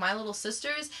communicated with my little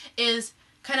sisters is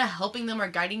kind of helping them or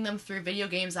guiding them through video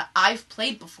games that I've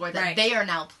played before that they are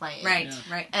now playing. Right.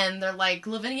 And they're like,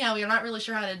 Lavinia, we're not really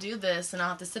sure how to do this, and I'll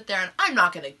have to sit there, and I'm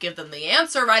not going to give them the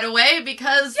answer right away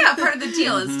because... Yeah, part of the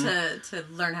deal is to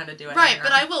learn how to do it. Right,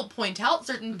 but I will point out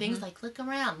certain things like, look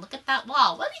around, look at that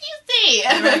wall, what did you see?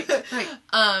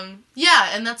 Right. Yeah,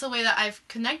 and that's a way that I've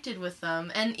connected with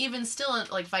them, and even still,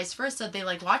 like, vice versa, they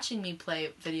like watching me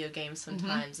play video games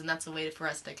sometimes, and that's a way for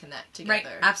us to connect together.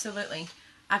 Right, absolutely.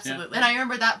 Absolutely. And I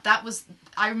remember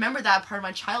I remember that part of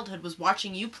my childhood was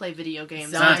watching you play video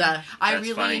games. Zelda. I That's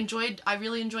funny.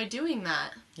 really enjoyed doing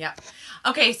that. Yeah.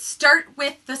 Okay, start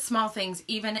with the small things,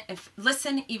 even if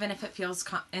it feels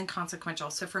inconsequential.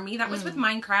 So for me, that was with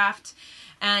Minecraft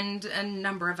and a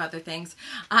number of other things.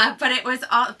 But it was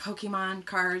all Pokemon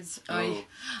cards.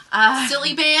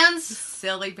 Silly bands.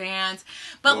 Silly bands.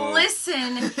 But Whoa.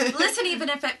 listen, even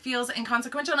if it feels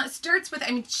inconsequential. And it starts with,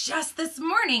 just this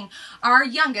morning, our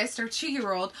youngest, our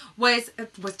 2-year-old, was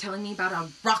telling me about a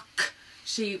rock.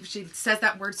 She says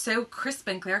that word so crisp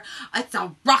and clear. It's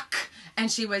a rock.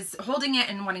 And she was holding it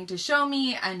and wanting to show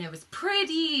me, and it was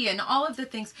pretty and all of the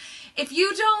things. If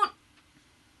you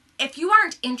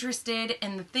aren't interested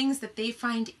in the things that they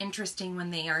find interesting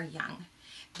when they are young,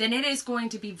 then it is going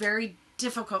to be very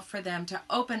difficult for them to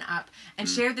open up and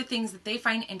share the things that they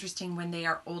find interesting when they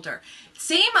are older.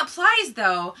 Same applies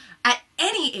though at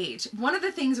any age. One of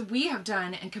the things we have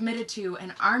done and committed to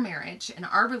in our marriage, in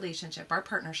our relationship, our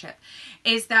partnership,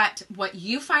 is that what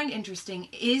you find interesting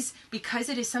is because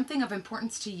it is something of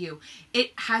importance to you.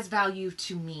 It has value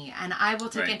to me and I will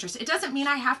take interest. It doesn't mean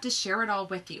I have to share it all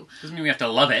with you. Doesn't mean we have to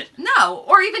love it. No,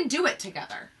 or even do it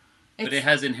together. But it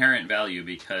has inherent value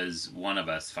because one of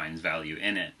us finds value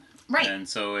in it. Right. And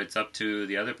so it's up to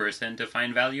the other person to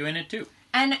find value in it too.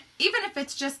 And even if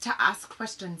it's just to ask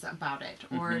questions about it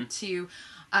or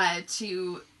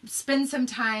to spend some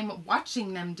time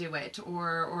watching them do it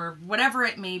or whatever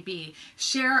it may be,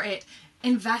 share it,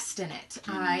 invest in it.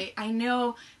 I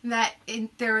know that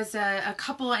there was a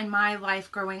couple in my life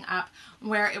growing up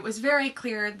where it was very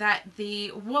clear that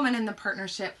the woman in the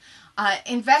partnership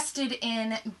invested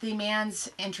in the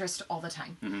man's interest all the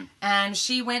time. And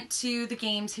she went to the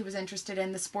games he was interested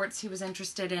in, the sports he was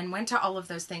interested in, went to all of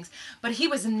those things. But he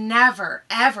was never,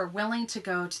 ever willing to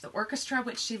go to the orchestra,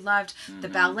 which she loved, the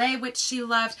ballet, which she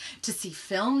loved, to see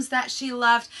films that she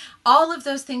loved. All of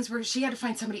those things where she had to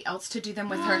find somebody else to do them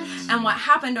with her. And what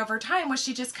happened over time was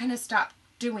she just kind of stopped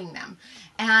doing them.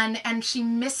 And she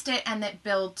missed it, and it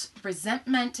built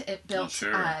resentment, it built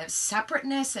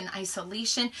separateness and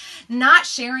isolation, not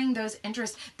sharing those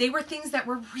interests. They were things that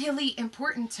were really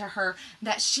important to her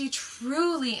that she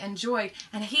truly enjoyed,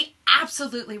 and he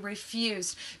absolutely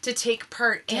refused to take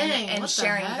part in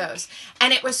sharing those.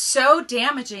 And it was so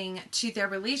damaging to their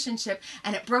relationship,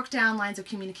 and it broke down lines of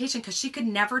communication because she could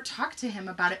never talk to him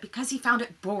about it because he found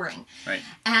it boring. Right.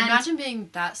 And imagine being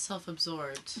that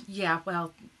self-absorbed. Yeah,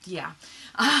 well, yeah.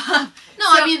 I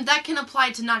mean, that can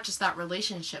apply to not just that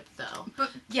relationship, though.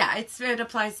 But yeah, it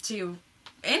applies to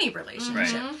any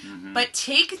relationship. Right. But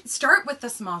start with the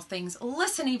small things.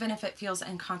 Listen, even if it feels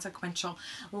inconsequential.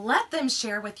 Let them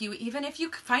share with you, even if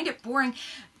you find it boring.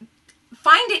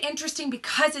 Find it interesting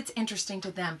because it's interesting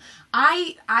to them.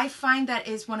 I find that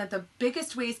is one of the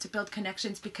biggest ways to build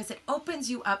connections because it opens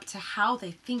you up to how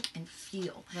they think and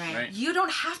feel. Right. You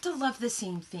don't have to love the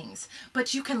same things,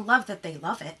 but you can love that they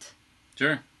love it.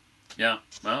 Sure. Yeah.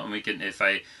 Well, we can. If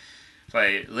I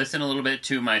listen a little bit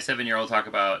to my 7-year-old talk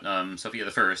about Sophia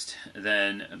the First,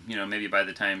 then maybe by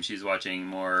the time she's watching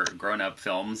more grown-up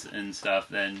films and stuff,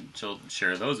 then she'll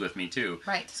share those with me too.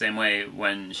 Right. Same way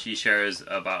when she shares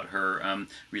about her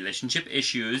relationship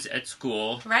issues at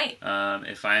school. Right.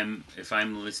 If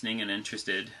I'm listening and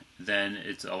interested, then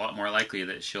it's a lot more likely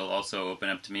that she'll also open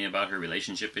up to me about her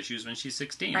relationship issues when she's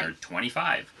 16 or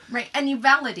 25. Right. And you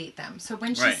validate them. So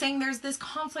when she's Right. saying there's this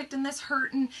conflict and this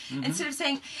hurt, and instead of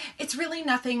saying it's really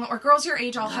nothing, or girls your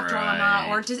age all have drama, Right.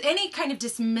 or just any kind of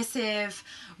dismissive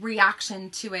reaction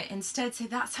to it, instead say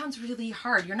that sounds really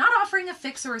hard. You're not offering a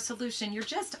fix or a solution. You're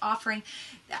just offering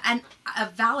a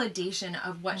validation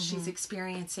of what she's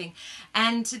experiencing.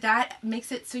 And that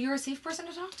makes it so you're a safe person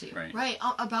to talk to. Right. Right.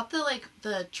 About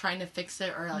the trying to fix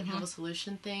it or like have a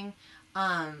solution thing.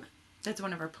 That's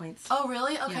one of our points. Oh,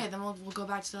 really? Okay, Yeah. then we'll go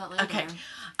back to that later.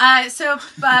 Okay. So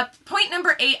point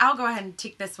number 8, I'll go ahead and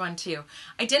take this one too.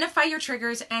 Identify your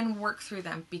triggers and work through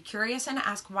them. Be curious and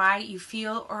ask why you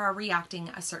feel or are reacting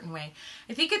a certain way.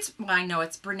 I know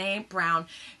it's Brene Brown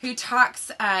who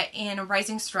talks in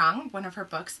Rising Strong, one of her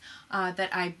books that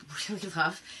I really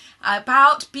love,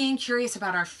 about being curious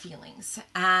about our feelings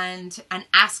and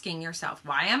asking yourself,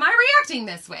 why am I reacting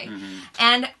this way?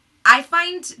 And I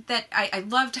find that I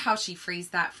loved how she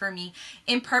phrased that for me,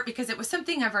 in part because it was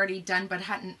something I've already done but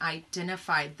hadn't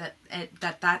identified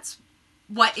that's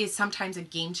what is sometimes a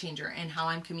game changer in how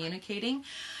I'm communicating,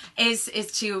 is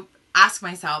to ask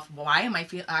myself, why am I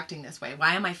acting this way?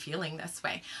 Why am I feeling this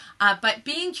way? But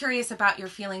being curious about your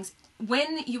feelings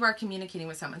when you are communicating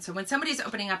with someone. So when somebody's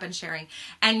opening up and sharing,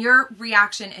 and your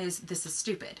reaction is, this is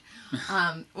stupid,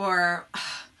 or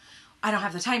I don't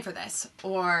have the time for this,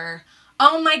 or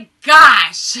oh my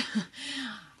gosh,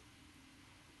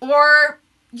 or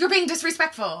you're being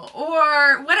disrespectful,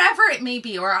 or whatever it may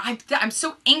be, or I'm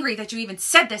so angry that you even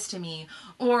said this to me,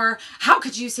 or how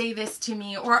could you say this to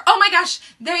me, or oh my gosh,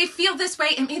 they feel this way,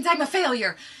 it means I'm a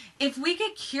failure. If we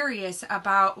get curious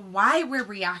about why we're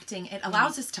reacting, it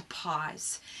allows us to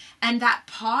pause. And that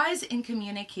pause in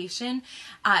communication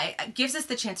gives us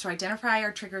the chance to identify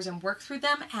our triggers and work through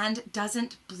them, and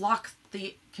doesn't block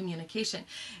the communication.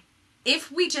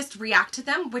 If we just react to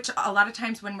them, which a lot of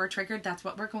times when we're triggered, that's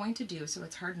what we're going to do. So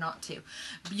it's hard not to.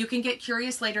 You can get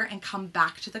curious later and come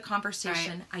back to the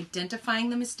conversation, identifying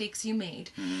the mistakes you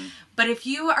made. But if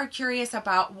you are curious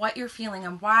about what you're feeling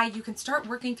and why, you can start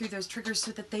working through those triggers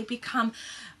so that they become,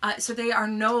 so they are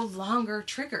no longer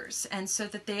triggers, and so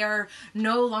that they are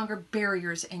no longer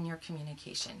barriers in your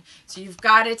communication. So you've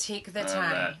got to take the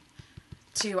time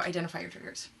to identify your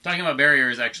triggers. Talking about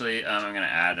barriers, actually, I'm going to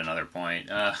add another point.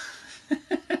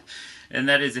 And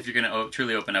that is, if you're going to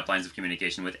truly open up lines of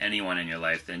communication with anyone in your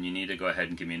life, then you need to go ahead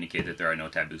and communicate that there are no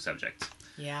taboo subjects.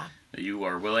 Yeah. That you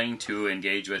are willing to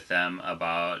engage with them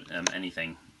about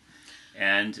anything.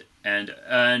 And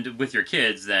with your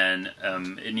kids, then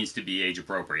it needs to be age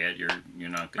appropriate. You're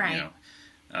not going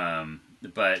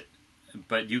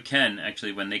but you can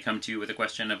actually, when they come to you with a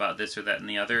question about this or that and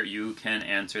the other, you can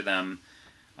answer them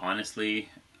honestly,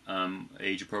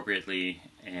 age appropriately,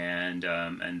 and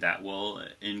that will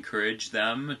encourage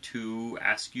them to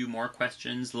ask you more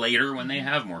questions later when they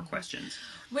have more questions.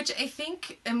 Which I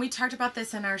think, and we talked about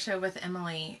this in our show with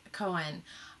Emily Cohen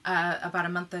about a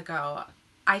month ago,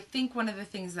 I think one of the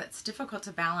things that's difficult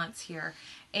to balance here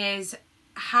is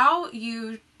how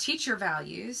you teach your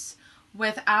values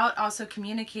without also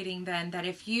communicating then that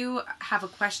if you have a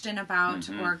question about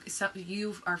or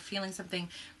you are feeling something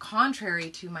contrary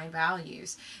to my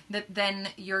values, that then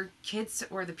your kids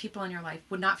or the people in your life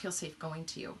would not feel safe going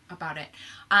to you about it.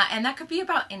 And that could be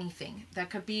about anything. That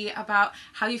could be about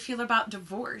how you feel about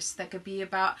divorce. That could be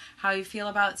about how you feel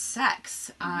about sex.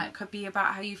 It could be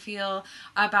about how you feel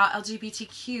about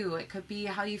LGBTQ. It could be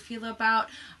how you feel about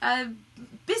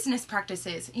business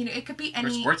practices. You know, it could be any...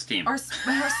 Or sports team. Or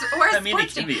I mean,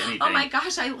 it can be anything. Oh my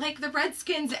gosh, I like the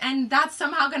Redskins, and that's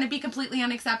somehow going to be completely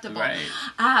unacceptable. Right.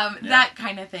 That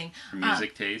kind of thing. For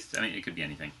music taste. I mean, it could be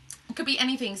anything. It could be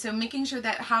anything. So making sure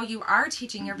that how you are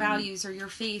teaching your values or your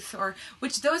faith, or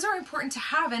which those are important to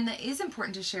have, and that is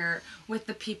important to share with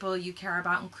the people you care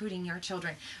about, including your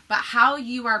children. But how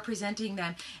you are presenting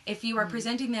them, if you are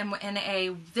presenting them in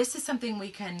a, this is something we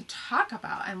can talk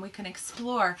about and we can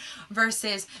explore,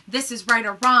 versus this is right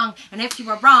or wrong, and if you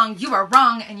are wrong,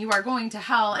 and you are going to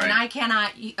hell, and I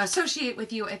cannot associate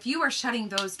with you. If you are shutting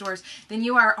those doors, then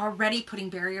you are already putting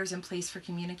barriers in place for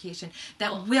communication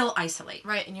that will isolate.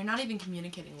 Right, and you're not even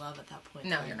communicating love at that point.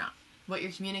 No, you're not. What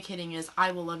you're communicating is,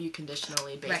 I will love you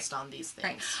conditionally based on these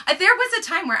things. Right. There was a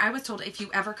time where I was told, if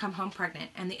you ever come home pregnant,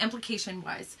 and the implication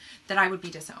was that I would be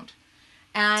disowned.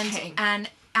 And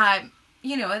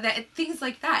you know, that things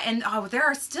like that. And there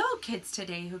are still kids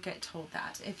today who get told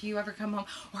that. If you ever come home,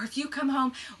 or if you come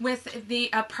home with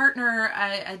a partner,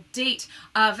 a date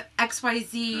of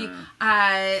XYZ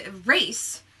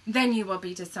race, then you will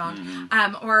be disowned.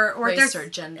 Mm-hmm. Or Race there's or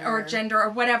gender. or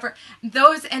whatever.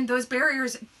 Those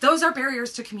barriers, those are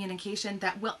barriers to communication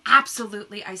that will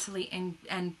absolutely isolate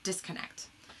and disconnect.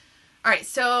 All right,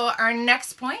 so our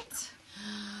next point.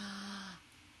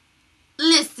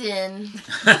 Listen.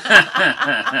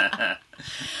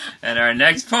 And our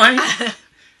next point.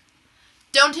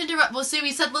 Don't interrupt. Well, see,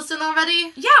 we said listen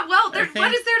already. Yeah, well, what is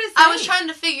there to say? I was trying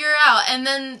to figure out, and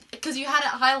then because you had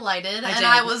it highlighted,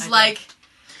 I was like, Sure,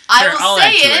 I will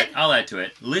say it. I'll add to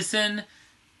it. Listen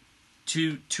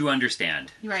to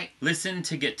understand. Right. Listen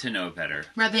to get to know better.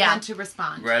 Rather than to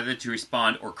respond. Rather to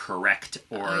respond or correct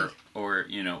or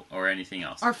anything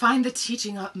else. Or find the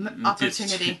teaching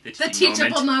opportunity. The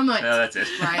teachable moment. Oh, that's it.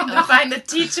 Right. Find the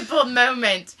teachable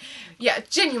moment. Yeah,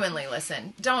 genuinely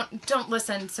listen. Don't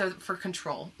listen for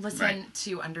control. Listen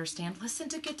to understand. Listen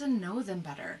to get to know them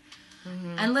better.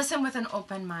 Mm-hmm. And listen with an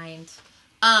open mind.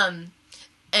 And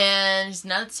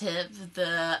another tip,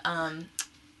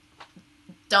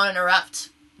 don't interrupt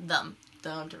them.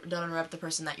 Don't interrupt the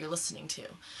person that you're listening to.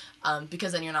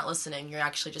 Because then you're not listening. You're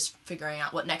actually just figuring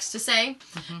out what next to say.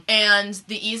 Mm-hmm. And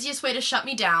the easiest way to shut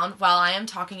me down while I am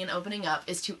talking and opening up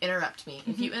is to interrupt me.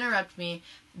 Mm-hmm. If you interrupt me,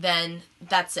 then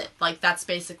that's it. Like, that's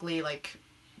basically, like,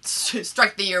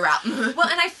 strike the year out. Well,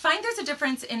 and I find there's a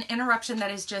difference in interruption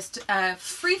that is just a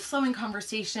free-flowing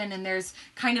conversation, and there's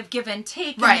kind of give and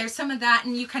take, and there's some of that,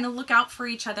 and you kind of look out for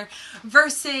each other,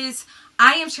 versus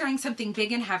I am sharing something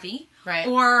big and heavy,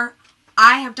 or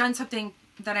I have done something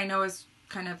that I know is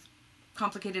kind of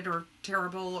complicated or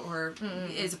terrible or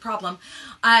is a problem.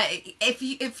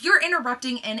 If you're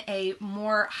interrupting in a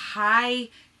more high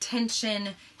tension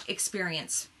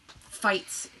experience,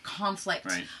 fights, conflict,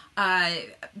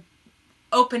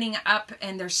 opening up,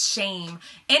 and there's shame,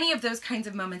 any of those kinds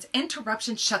of moments,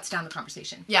 interruption shuts down the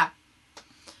conversation. Yeah.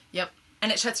 Yep.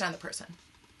 And it shuts down the person.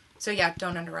 So yeah,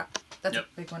 don't interrupt. That's a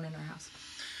big one in our house.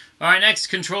 All right, next,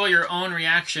 control your own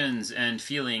reactions and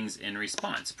feelings in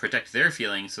response. Protect their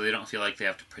feelings so they don't feel like they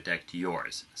have to protect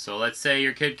yours. So let's say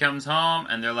your kid comes home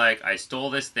and they're like, I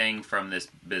stole this thing from this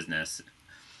business,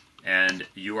 and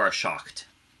you are shocked.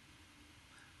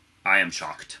 I am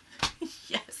shocked.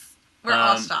 Yes. We're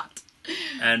all shocked.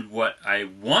 And what I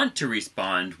want to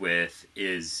respond with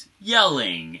is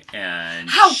yelling and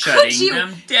how shutting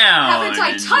them down. Haven't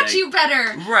I taught you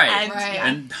better? Right.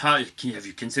 And how, have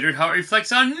you considered how it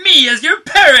reflects on me as your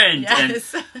parent?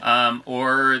 Yes. And,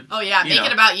 or make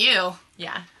it about you.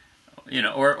 Yeah.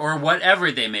 Or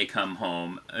whatever they may come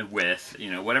home with,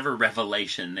 whatever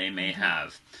revelation they may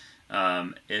have.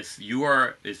 If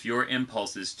your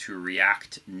impulse is to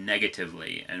react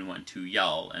negatively and want to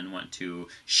yell and want to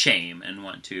shame and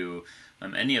want to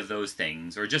any of those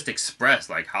things, or just express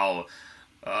like how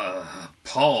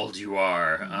appalled you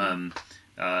are,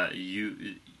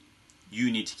 you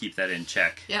need to keep that in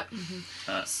check. Yep.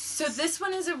 So this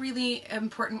one is a really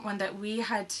important one that we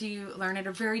had to learn at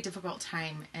a very difficult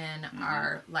time in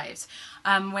our lives.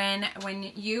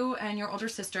 When you and your older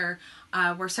sister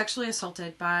were sexually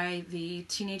assaulted by the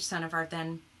teenage son of our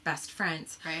then best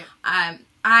friends. Right.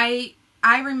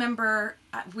 I remember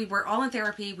we were all in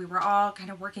therapy. We were all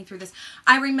kind of working through this.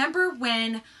 I remember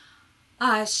when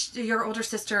your older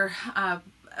sister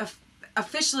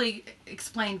officially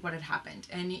explained what had happened,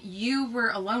 and you were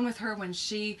alone with her when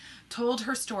she told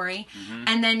her story,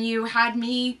 and then you had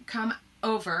me come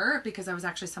over because I was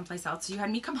actually someplace else. So you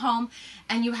had me come home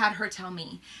and you had her tell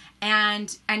me,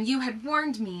 and you had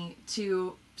warned me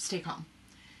to stay calm.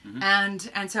 And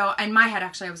so in my head,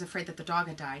 actually, I was afraid that the dog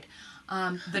had died.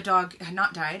 The dog had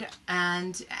not died,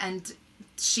 and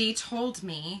she told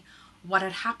me what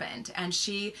had happened, and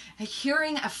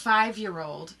hearing a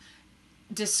 5-year-old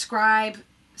describe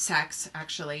sex,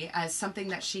 actually, as something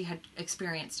that she had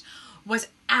experienced was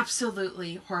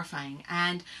absolutely horrifying.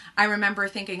 And I remember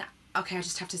thinking, okay, I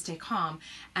just have to stay calm.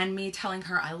 And me telling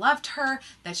her I loved her,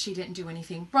 that she didn't do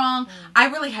anything wrong. I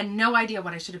really had no idea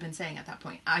what I should have been saying at that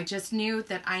point. I just knew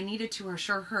that I needed to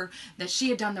assure her that she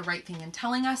had done the right thing in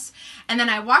telling us. And then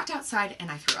I walked outside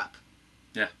and I threw up.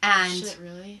 Yeah. And shit,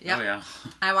 really? Yep. Oh, yeah.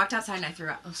 I walked outside and I threw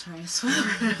up. Oh, sorry, I swear.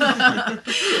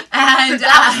 And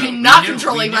that was me not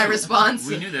controlling my response.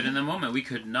 We knew that in the moment we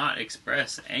could not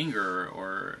express anger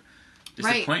or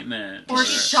disappointment or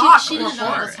shock she didn't know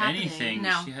what was happening. Anything.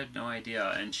 No. She had no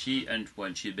idea, and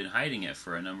when she had been hiding it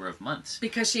for a number of months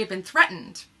because she had been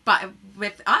threatened. But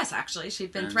with us, actually,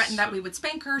 she'd been threatened that we would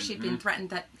spank her. She'd been threatened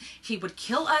that he would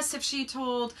kill us if she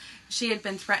told. She had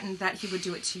been threatened that he would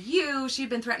do it to you. She'd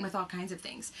been threatened with all kinds of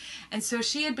things. And so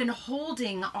she had been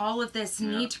holding all of this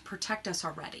need to protect us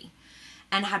already,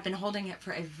 and had been holding it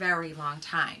for a very long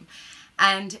time.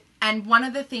 And one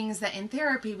of the things that in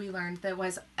therapy we learned that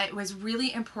it was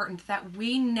really important that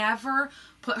we never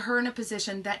put her in a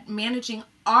position that managing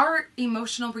our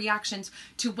emotional reactions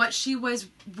to what she was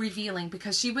revealing,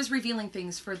 because she was revealing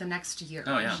things for the next year.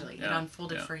 Oh, yeah. Usually. Yeah. It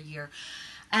unfolded Yeah. for a year.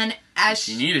 And as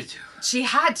She needed to. she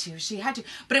had to.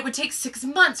 But it would take 6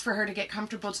 months for her to get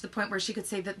comfortable to the point where she could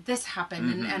say that this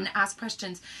happened and ask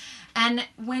questions. And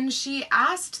when she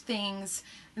asked things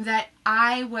that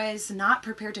I was not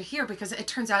prepared to hear, because it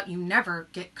turns out you never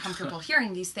get comfortable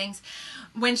hearing these things.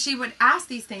 When she would ask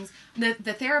these things, the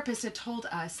therapist had told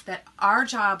us that our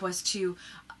job was to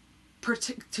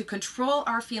control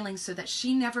our feelings so that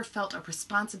she never felt a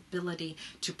responsibility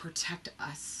to protect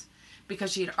us,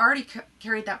 because she had already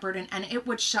carried that burden, and it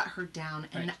would shut her down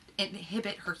and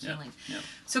inhibit her healing. Yeah.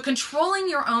 So controlling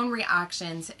your own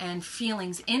reactions and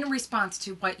feelings in response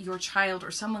to what your child or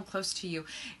someone close to you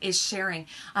is sharing.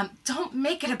 Don't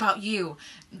make it about you.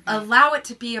 Allow it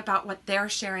to be about what they're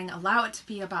sharing. Allow it to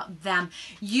be about them.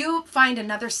 You find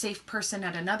another safe person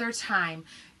at another time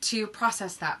to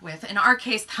process that with. In our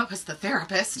case, that was the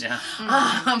therapist. Yeah.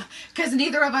 Because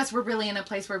neither of us were really in a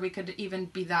place where we could even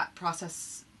be that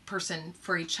process person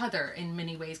for each other in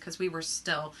many ways, because we were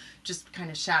still just kind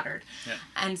of shattered. Yeah.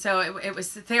 And so it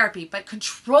was therapy. But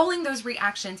controlling those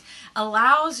reactions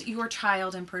allows your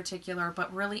child in particular,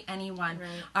 but really anyone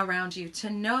around you, to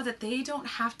know that they don't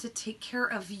have to take care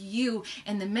of you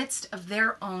in the midst of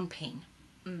their own pain.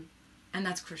 And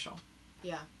that's crucial.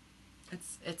 Yeah.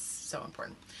 It's so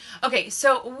important. Okay,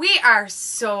 so we are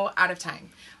so out of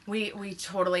time. We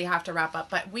totally have to wrap up,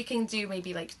 but we can do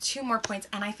maybe like 2 more points,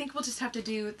 and I think we'll just have to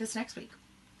do this next week.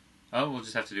 Oh, we'll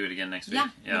just have to do it again next week.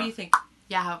 Yeah. What do you think?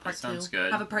 Yeah, have a That part 2. sounds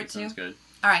good. Have a part That sounds 2? good.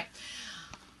 All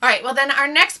right. Well, then our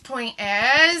next point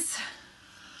is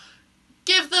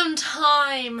Give them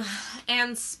time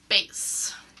and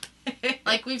space.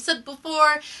 Like we've said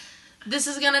before, this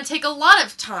is going to take a lot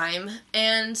of time,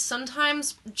 and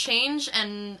sometimes change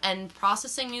and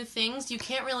processing new things, you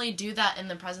can't really do that in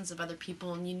the presence of other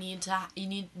people, and you need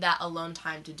that alone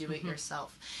time to do it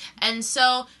yourself. And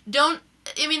so don't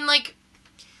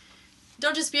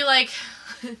just be like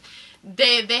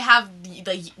they have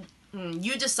the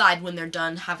you decide when they're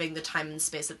done having the time and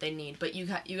space that they need, but you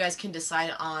guys can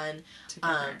decide on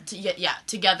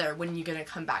together when you're gonna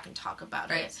come back and talk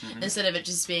about it, instead of it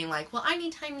just being like, well, I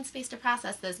need time and space to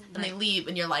process this, and they leave,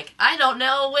 and you're like, I don't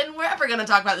know when we're ever gonna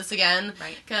talk about this again,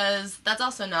 because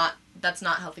that's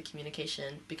not healthy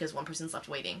communication, because one person's left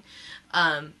waiting.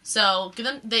 So give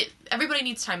them everybody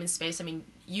needs time and space. I mean,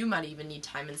 you might even need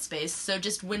time and space. So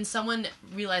just when someone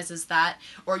realizes that,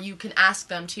 or you can ask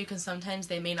them too, because sometimes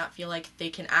they may not feel like they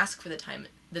can ask for the time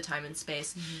and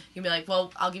space. You can be like,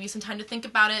 well, I'll give you some time to think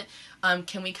about it.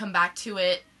 Can we come back to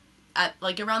it at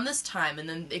like around this time? And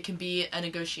then it can be a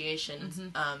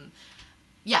negotiation.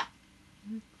 Yeah.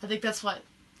 I think that's what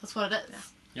it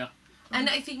is. Yeah. And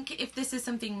I think if this is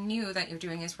something new that you're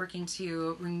doing, is working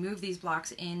to remove these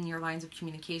blocks in your lines of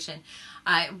communication,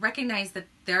 recognize that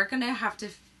they're going to have to,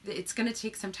 it's going to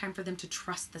take some time for them to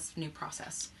trust this new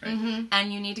process.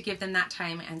 And you need to give them that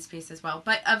time and space as well.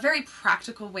 But a very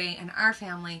practical way in our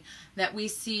family that we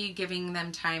see giving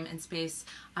them time and space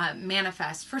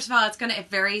manifest. First of all, it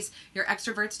varies. Your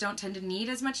extroverts don't tend to need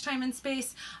as much time and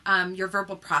space. Your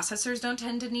verbal processors don't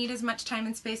tend to need as much time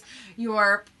and space.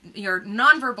 Your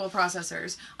nonverbal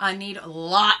processors need a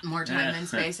lot more time and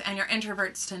space, and your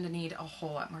introverts tend to need a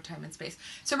whole lot more time and space.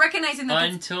 So recognizing that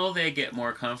until they get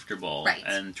more comfortable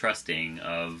and trusting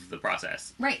of the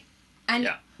process. And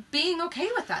being okay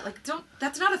with that. Like,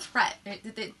 that's not a threat.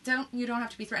 You don't have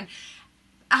to be threatened.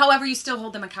 However, you still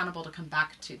hold them accountable to come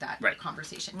back to that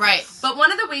conversation. But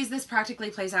one of the ways this practically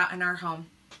plays out in our home,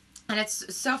 and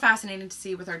it's so fascinating to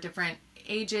see with our different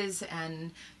ages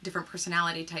and different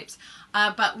personality types,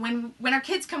 but when our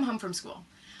kids come home from school,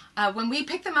 when we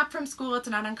pick them up from school, it's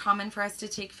not uncommon for us to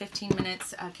take 15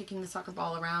 minutes kicking the soccer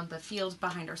ball around the field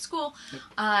behind our school.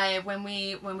 When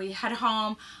we head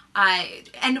home,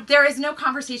 and there is no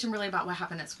conversation really about what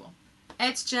happened at school.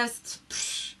 It's just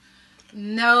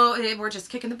we're just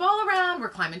kicking the ball around, we're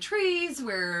climbing trees,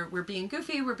 we're being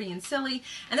goofy, we're being silly,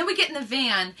 and then we get in the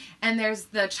van, and there's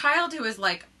the child who is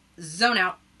like, zone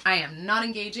out. I am not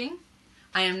engaging.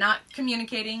 I am not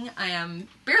communicating. I am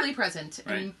barely present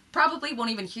and probably won't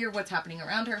even hear what's happening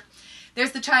around her.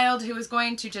 There's the child who is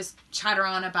going to just chatter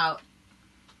on about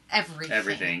everything.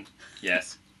 Everything,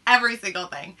 yes. Every single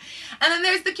thing. And then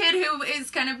there's the kid who is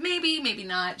kind of maybe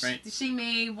not. She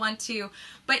may want to.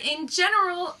 But in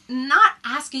general, not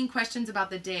asking questions about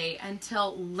the day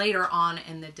until later on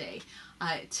in the day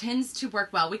tends to work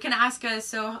well. We can ask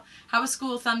so how was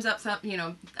school? Thumbs up, up,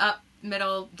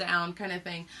 middle down kind of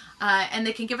thing. And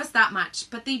they can give us that much,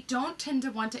 but they don't tend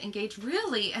to want to engage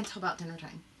really until about dinner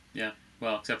time. Yeah.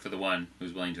 Well, except for the one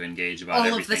who's willing to engage about All of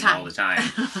everything the time. all the time.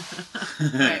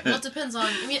 Right. Well, it depends on.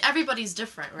 I mean, everybody's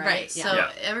different, right? Right, yeah. So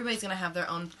Yeah. everybody's gonna have their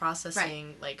own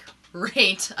processing like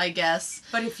rate, I guess.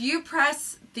 But if you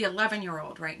press the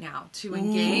 11-year-old right now to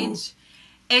engage,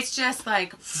 it's just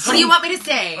like, what do you want me to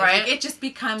say? Right. Like, it just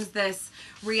becomes this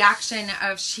reaction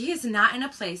of she is not in a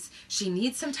place. She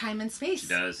needs some time and space. She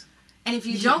does. And if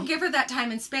you don't give her that time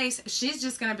and space, she's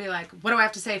just going to be like, what do I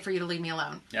have to say for you to leave me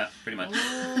alone? Yeah, pretty much.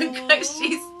 Because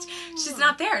she's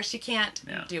not there. She can't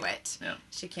do it. Yeah.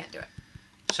 She can't do it.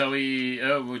 Shall we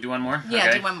we'll do one more? Yeah,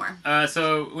 Okay. do one more.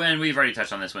 And we've already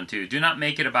touched on this one too. Do not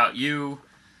make it about you.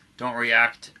 Don't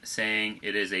react saying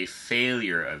it is a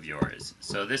failure of yours.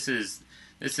 So this is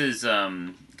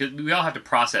because we all have to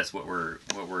process what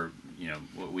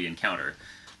we encounter.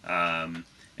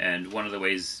 And one of the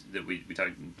ways that we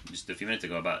talked just a few minutes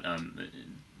ago about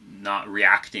not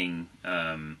reacting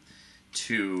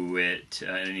to it in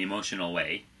an emotional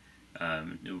way.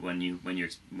 When your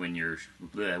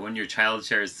child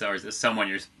shares, or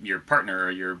someone, your partner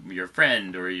or your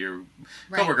friend or your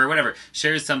coworker or whatever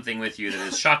shares something with you that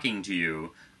is shocking to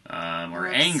you or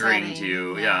angering to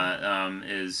you,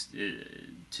 is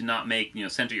to not make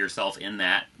center yourself in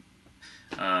that.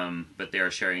 But they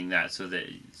are sharing that so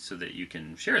that you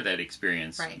can share that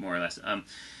experience more or less.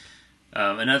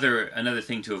 Another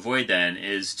thing to avoid then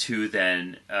is to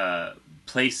then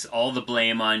place all the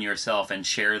blame on yourself and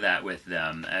share that with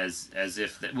them as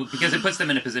if because it puts them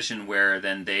in a position where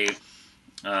then they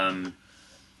feel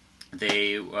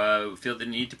the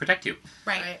need to protect you.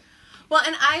 Right. Well,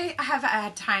 and I have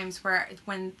had times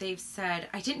when they've said,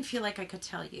 I didn't feel like I could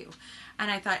tell you.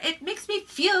 And I thought, it makes me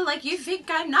feel like you think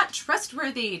I'm not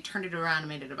trustworthy. Turned it around and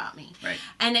made it about me. Right.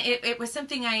 And it was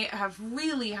something I have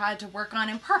really had to work on,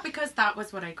 in part because that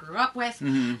was what I grew up with.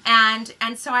 Mm-hmm. And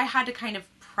so I had to kind of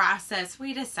process,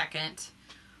 wait a second.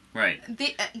 Right.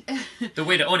 The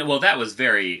way to own it, well, that was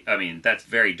that's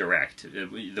very direct.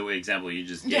 The example you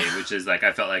just gave, which is like,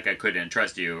 I felt like I couldn't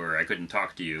trust you or I couldn't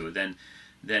talk to you. Then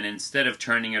instead of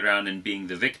turning it around and being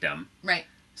the victim, right,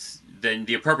 then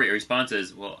the appropriate response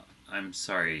is, well, I'm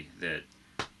sorry that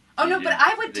but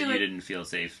I would do it. You didn't feel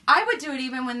safe. I would do it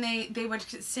even when they would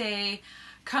say,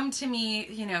 come to me,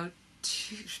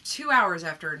 2 hours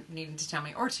after needing to tell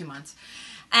me, or 2 months.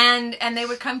 And they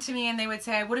would come to me and they would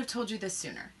say, I would have told you this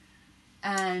sooner.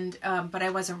 And, but I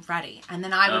wasn't ready. And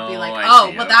then I would be like,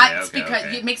 that's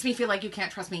because it makes me feel like you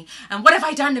can't trust me. And what have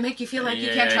I done to make you feel like you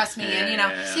can't trust me?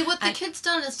 And, See, what the kid's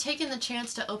done is taken the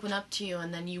chance to open up to you,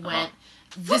 and then you went,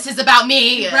 this is about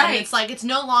me. Right. And it's like, it's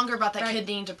no longer about that kid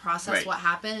needing to process what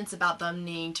happened. It's about them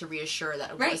needing to reassure that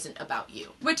it wasn't about you.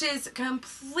 Which is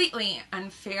completely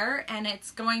unfair, and it's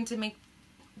going to make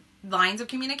lines of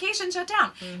communication shut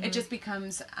down. Mm-hmm. It just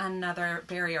becomes another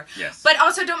barrier. Yes. But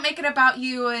also don't make it about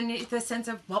you in the sense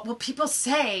of what will people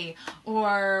say,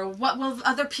 or what will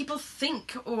other people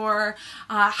think, or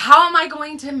how am I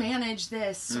going to manage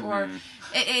this, or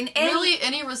really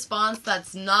any response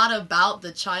that's not about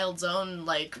the child's own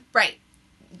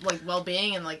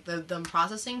well-being and them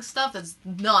processing stuff is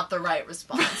not the right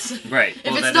response. Right.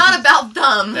 If it's not about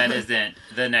them, that isn't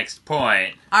the next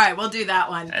point. All right, we'll do that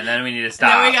one. And then we need to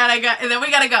stop. And then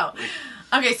we gotta go.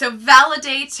 Okay, so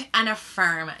validate and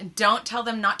affirm. Don't tell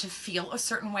them not to feel a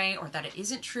certain way, or that it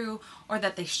isn't true, or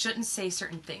that they shouldn't say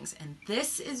certain things. And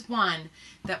this is one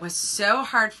that was so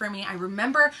hard for me. I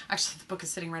remember, actually the book is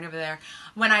sitting right over there,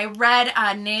 when I read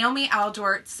Naomi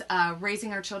Aldort's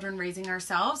Raising Our Children, Raising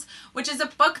Ourselves, which is a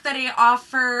book that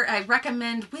I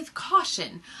recommend with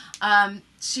caution.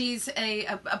 She's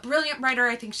a brilliant writer.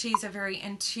 I think she's a very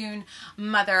in tune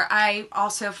mother. I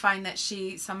also find that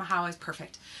she somehow is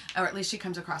perfect, or at least she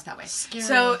comes across that way. Scary.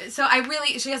 So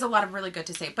she has a lot of really good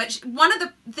to say. But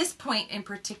this point in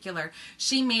particular,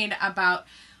 she made about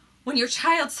when your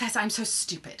child says, "I'm so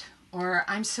stupid," or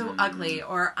 "I'm so ugly,"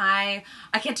 or I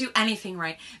can't do anything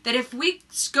right. That if we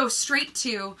go straight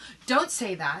to "don't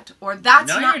say that," or "that's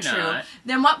not true,"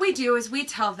 then what we do is we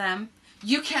tell them,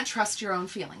 you can't trust your own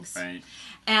feelings. Right.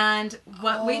 And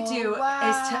what we do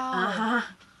is to,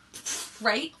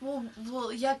 right?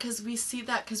 Well, yeah, because we see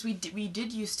that, because we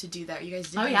did used to do that. You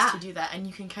guys did used to do that, and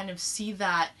you can kind of see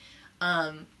that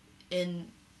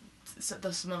in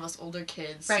some of us older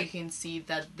kids. Right. You can see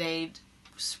that they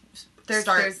there's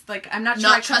like, I'm not sure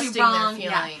not I could trusting be wrong.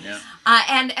 their feelings.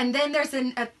 Yeah. And then there's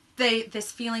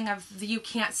this feeling of you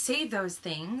can't say those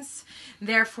things,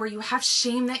 therefore you have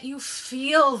shame that you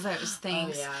feel those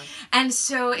things. Oh, yeah. And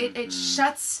so it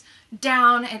shuts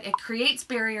down, it creates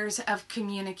barriers of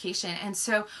communication. And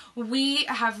so we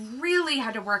have really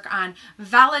had to work on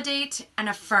validate and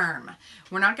affirm.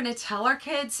 We're not going to tell our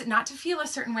kids not to feel a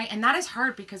certain way. And that is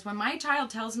hard because when my child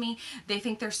tells me they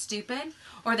think they're stupid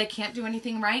or they can't do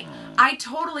anything right, I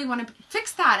totally want to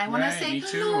fix that. I want to say, me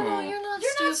too. No, you're not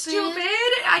stupid.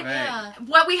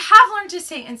 What we have learned to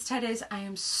say instead is, I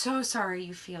am so sorry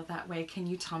you feel that way. Can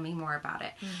you tell me more about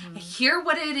it? Hear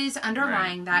what it is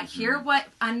underlying that. Hear what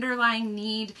underlying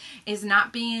need is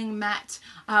not being met.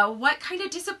 What kind of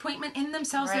disappointment in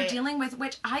themselves they're dealing with,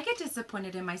 which I get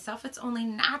disappointed in myself. It's only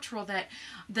natural that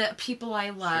the people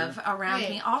I love around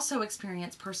me also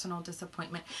experience personal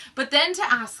disappointment. But then to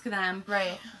ask them,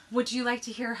 would you like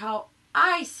to hear how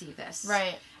I see this?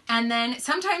 Right. And then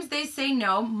sometimes they say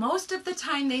no. Most of the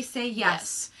time they say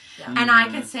yes. Yeah. And I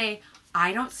could say,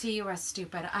 I don't see you as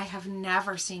stupid. I have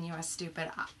never seen you as stupid.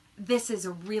 This is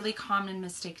a really common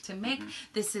mistake to make.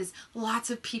 This is,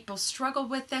 lots of people struggle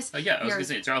with this. I was going to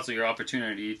say, it's also your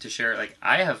opportunity to share, like,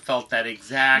 I have felt that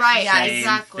exact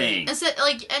thing. Instead,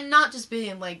 and not just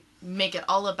being, like, make it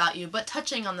all about you, but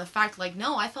touching on the fact, like,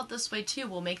 no, I felt this way too,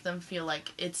 will make them feel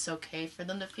like it's okay for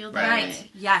them to feel that way.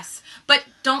 Yes. But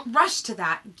don't rush to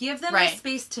that. Give them the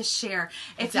space to share.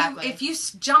 If you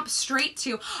jump straight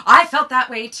to, I felt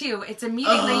that way too, it's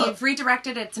immediately, you've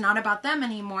redirected, it's not about them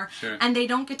anymore. And they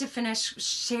don't get to finish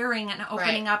sharing and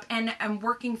opening up and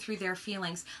working through their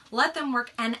feelings. Let them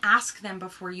work and ask them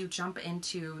before you jump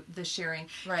into the sharing.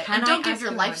 And don't give your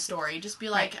life story. Just be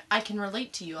like, I can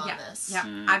relate to you on this.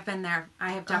 I've been there.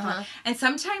 I have definitely. And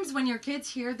sometimes when your kids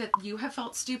hear that you have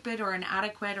felt stupid or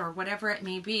inadequate or whatever it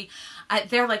may be,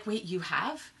 they're like, wait, you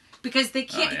have? Because they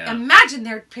can't imagine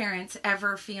their parents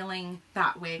ever feeling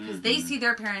that way. Because they see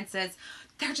their parents as,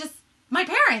 they're just my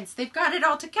parents. They've got it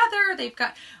all together. They've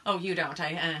got, you don't.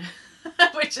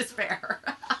 Which is fair.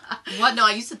 What? No,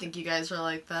 I used to think you guys were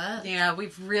like that. Yeah,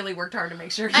 we've really worked hard to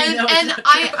make sure.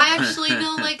 I actually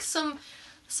know, like, some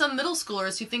middle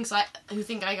schoolers who think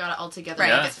I got it all together,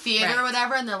 like at theater or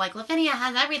whatever, and they're like, Lavinia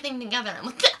has everything together. I'm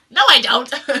like, no, I don't.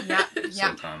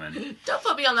 So common. Don't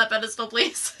put me on that pedestal,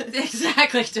 please.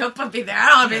 Exactly. Don't put me there. I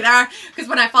don't want to be there because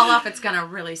when I fall off, it's gonna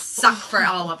really suck for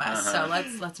all of us. So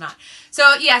let's not.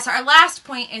 So yes, our last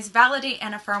point is validate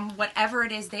and affirm whatever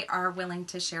it is they are willing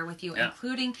to share with you,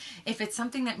 including if it's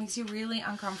something that makes you really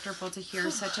uncomfortable to hear,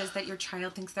 such as that your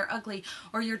child thinks they're ugly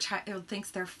or your child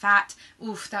thinks they're fat.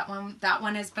 Oof, that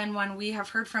one has been one we have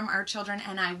heard from our children,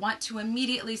 and I want to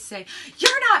immediately say,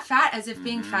 you're not fat, as if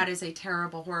being fat is a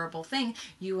terrible, horrible thing.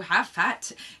 You have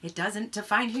fat. It doesn't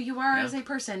define who you are as a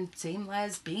person. Same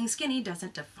as being skinny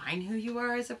doesn't define who you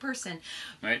are as a person.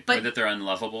 Right. But, or that they're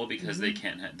unlovable because they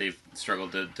can't. They've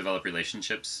struggled to develop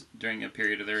relationships during a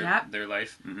period of their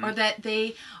life. Or that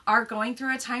they are going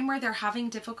through a time where they're having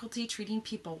difficulty treating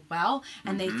people well,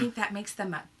 and they think that makes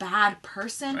them a bad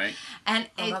person. Right. And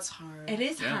that's hard. It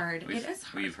is hard. It is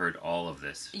hard. We've heard all of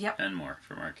this and more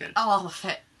from our kids. All of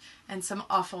it. And some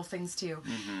awful things too.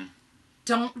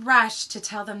 Don't rush to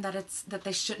tell them that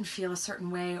they shouldn't feel a certain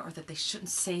way or that they shouldn't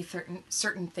say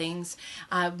certain things.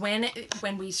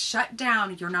 When we shut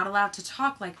down, you're not allowed to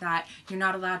talk like that. You're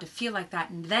not allowed to feel like that.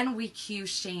 And then we cue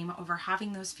shame over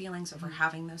having those feelings, over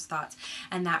having those thoughts.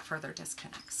 And that further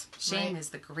disconnects. Shame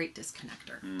is the great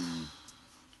disconnector.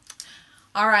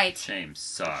 All right. Shame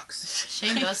sucks.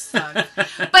 Shame does suck.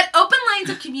 But open lines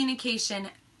of communication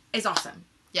is awesome.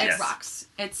 Yes. It rocks.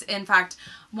 It's, in fact,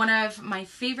 one of my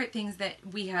favorite things that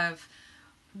we have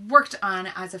worked on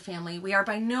as a family. We are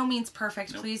by no means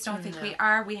perfect. Nope. Please don't think we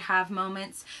are. We have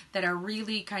moments that are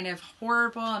really kind of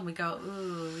horrible, and we go,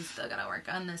 ooh, we still gotta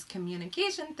work on this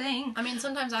communication thing. I mean,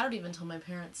 sometimes I don't even tell my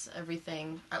parents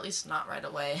everything, at least not right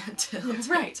away, until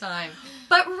time.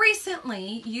 But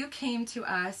recently, you came to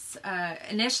us,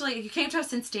 initially, you came to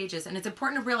us in stages, and it's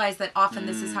important to realize that often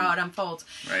this is how it unfolds.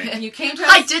 Right. And you came to us...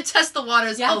 I did test the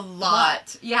waters a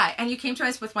lot. Yeah, and you came to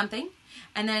us with one thing,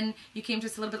 and then you came to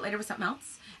us a little bit later with something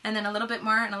else. And then a little bit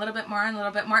more, and a little bit more, and a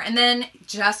little bit more. And then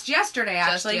just yesterday,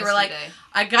 you were like,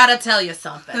 I gotta tell you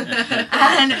something.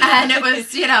 and it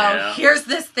was, here's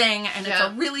this thing, and it's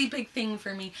a really big thing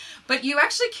for me. But you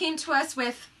actually came to us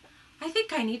with, I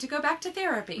think I need to go back to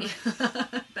therapy.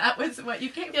 That was what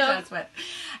you came to us with.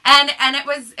 And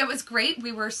it was great.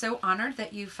 We were so honored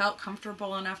that you felt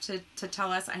comfortable enough to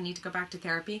tell us, I need to go back to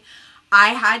therapy.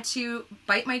 I had to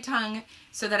bite my tongue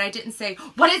so that I didn't say,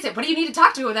 what is it? What do you need to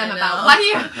talk to them about? What do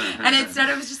you? And instead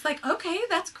I was just like, okay,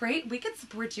 that's great. We can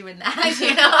support you in that.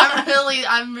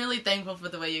 I'm really thankful for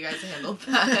the way you guys handled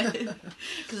that.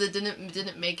 Because it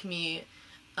didn't make me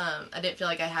I didn't feel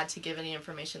like I had to give any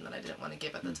information that I didn't want to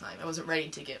give at the time. I wasn't ready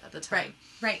to give at the time.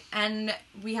 Right. And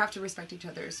we have to respect each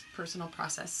other's personal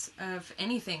process of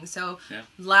anything. So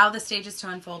allow the stages to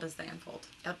unfold as they unfold.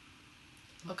 Yep.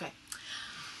 Okay.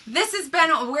 This has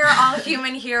been We're All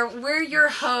Human here. We're your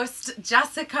hosts,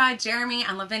 Jessica, Jeremy,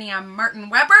 and Lavinia Martin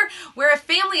Weber. We're a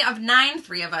family of 9.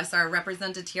 3 of us are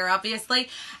represented here, obviously.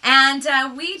 And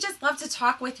we just love to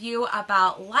talk with you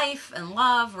about life and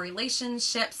love,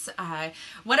 relationships,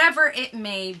 whatever it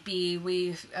may be.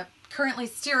 We currently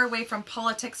steer away from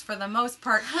politics for the most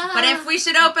part, but if we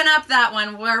should open up that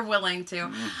one, we're willing to.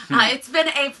 It's been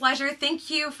a pleasure. Thank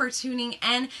you for tuning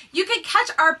in. You can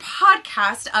catch our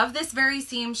podcast of this very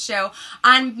same show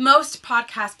on most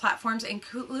podcast platforms,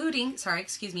 including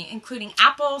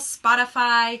Apple,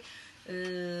 Spotify,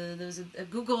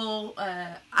 Google.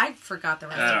 I forgot the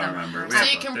rest of them. I don't remember. So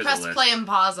you can press play and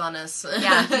pause on us.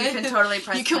 Yeah, you can totally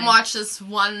press. You can watch this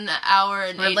 1 hour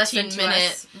and 18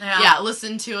 minute.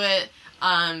 Listen to it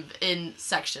in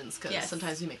sections because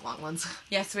sometimes we make long ones.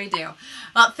 Yes, we do.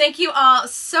 Well, thank you all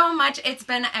so much. It's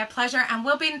been a pleasure, and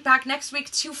we'll be back next week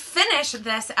to finish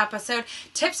this episode.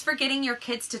 Tips for getting your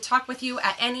kids to talk with you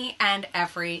at any and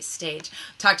every stage.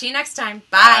 Talk to you next time.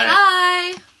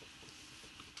 Bye. Bye.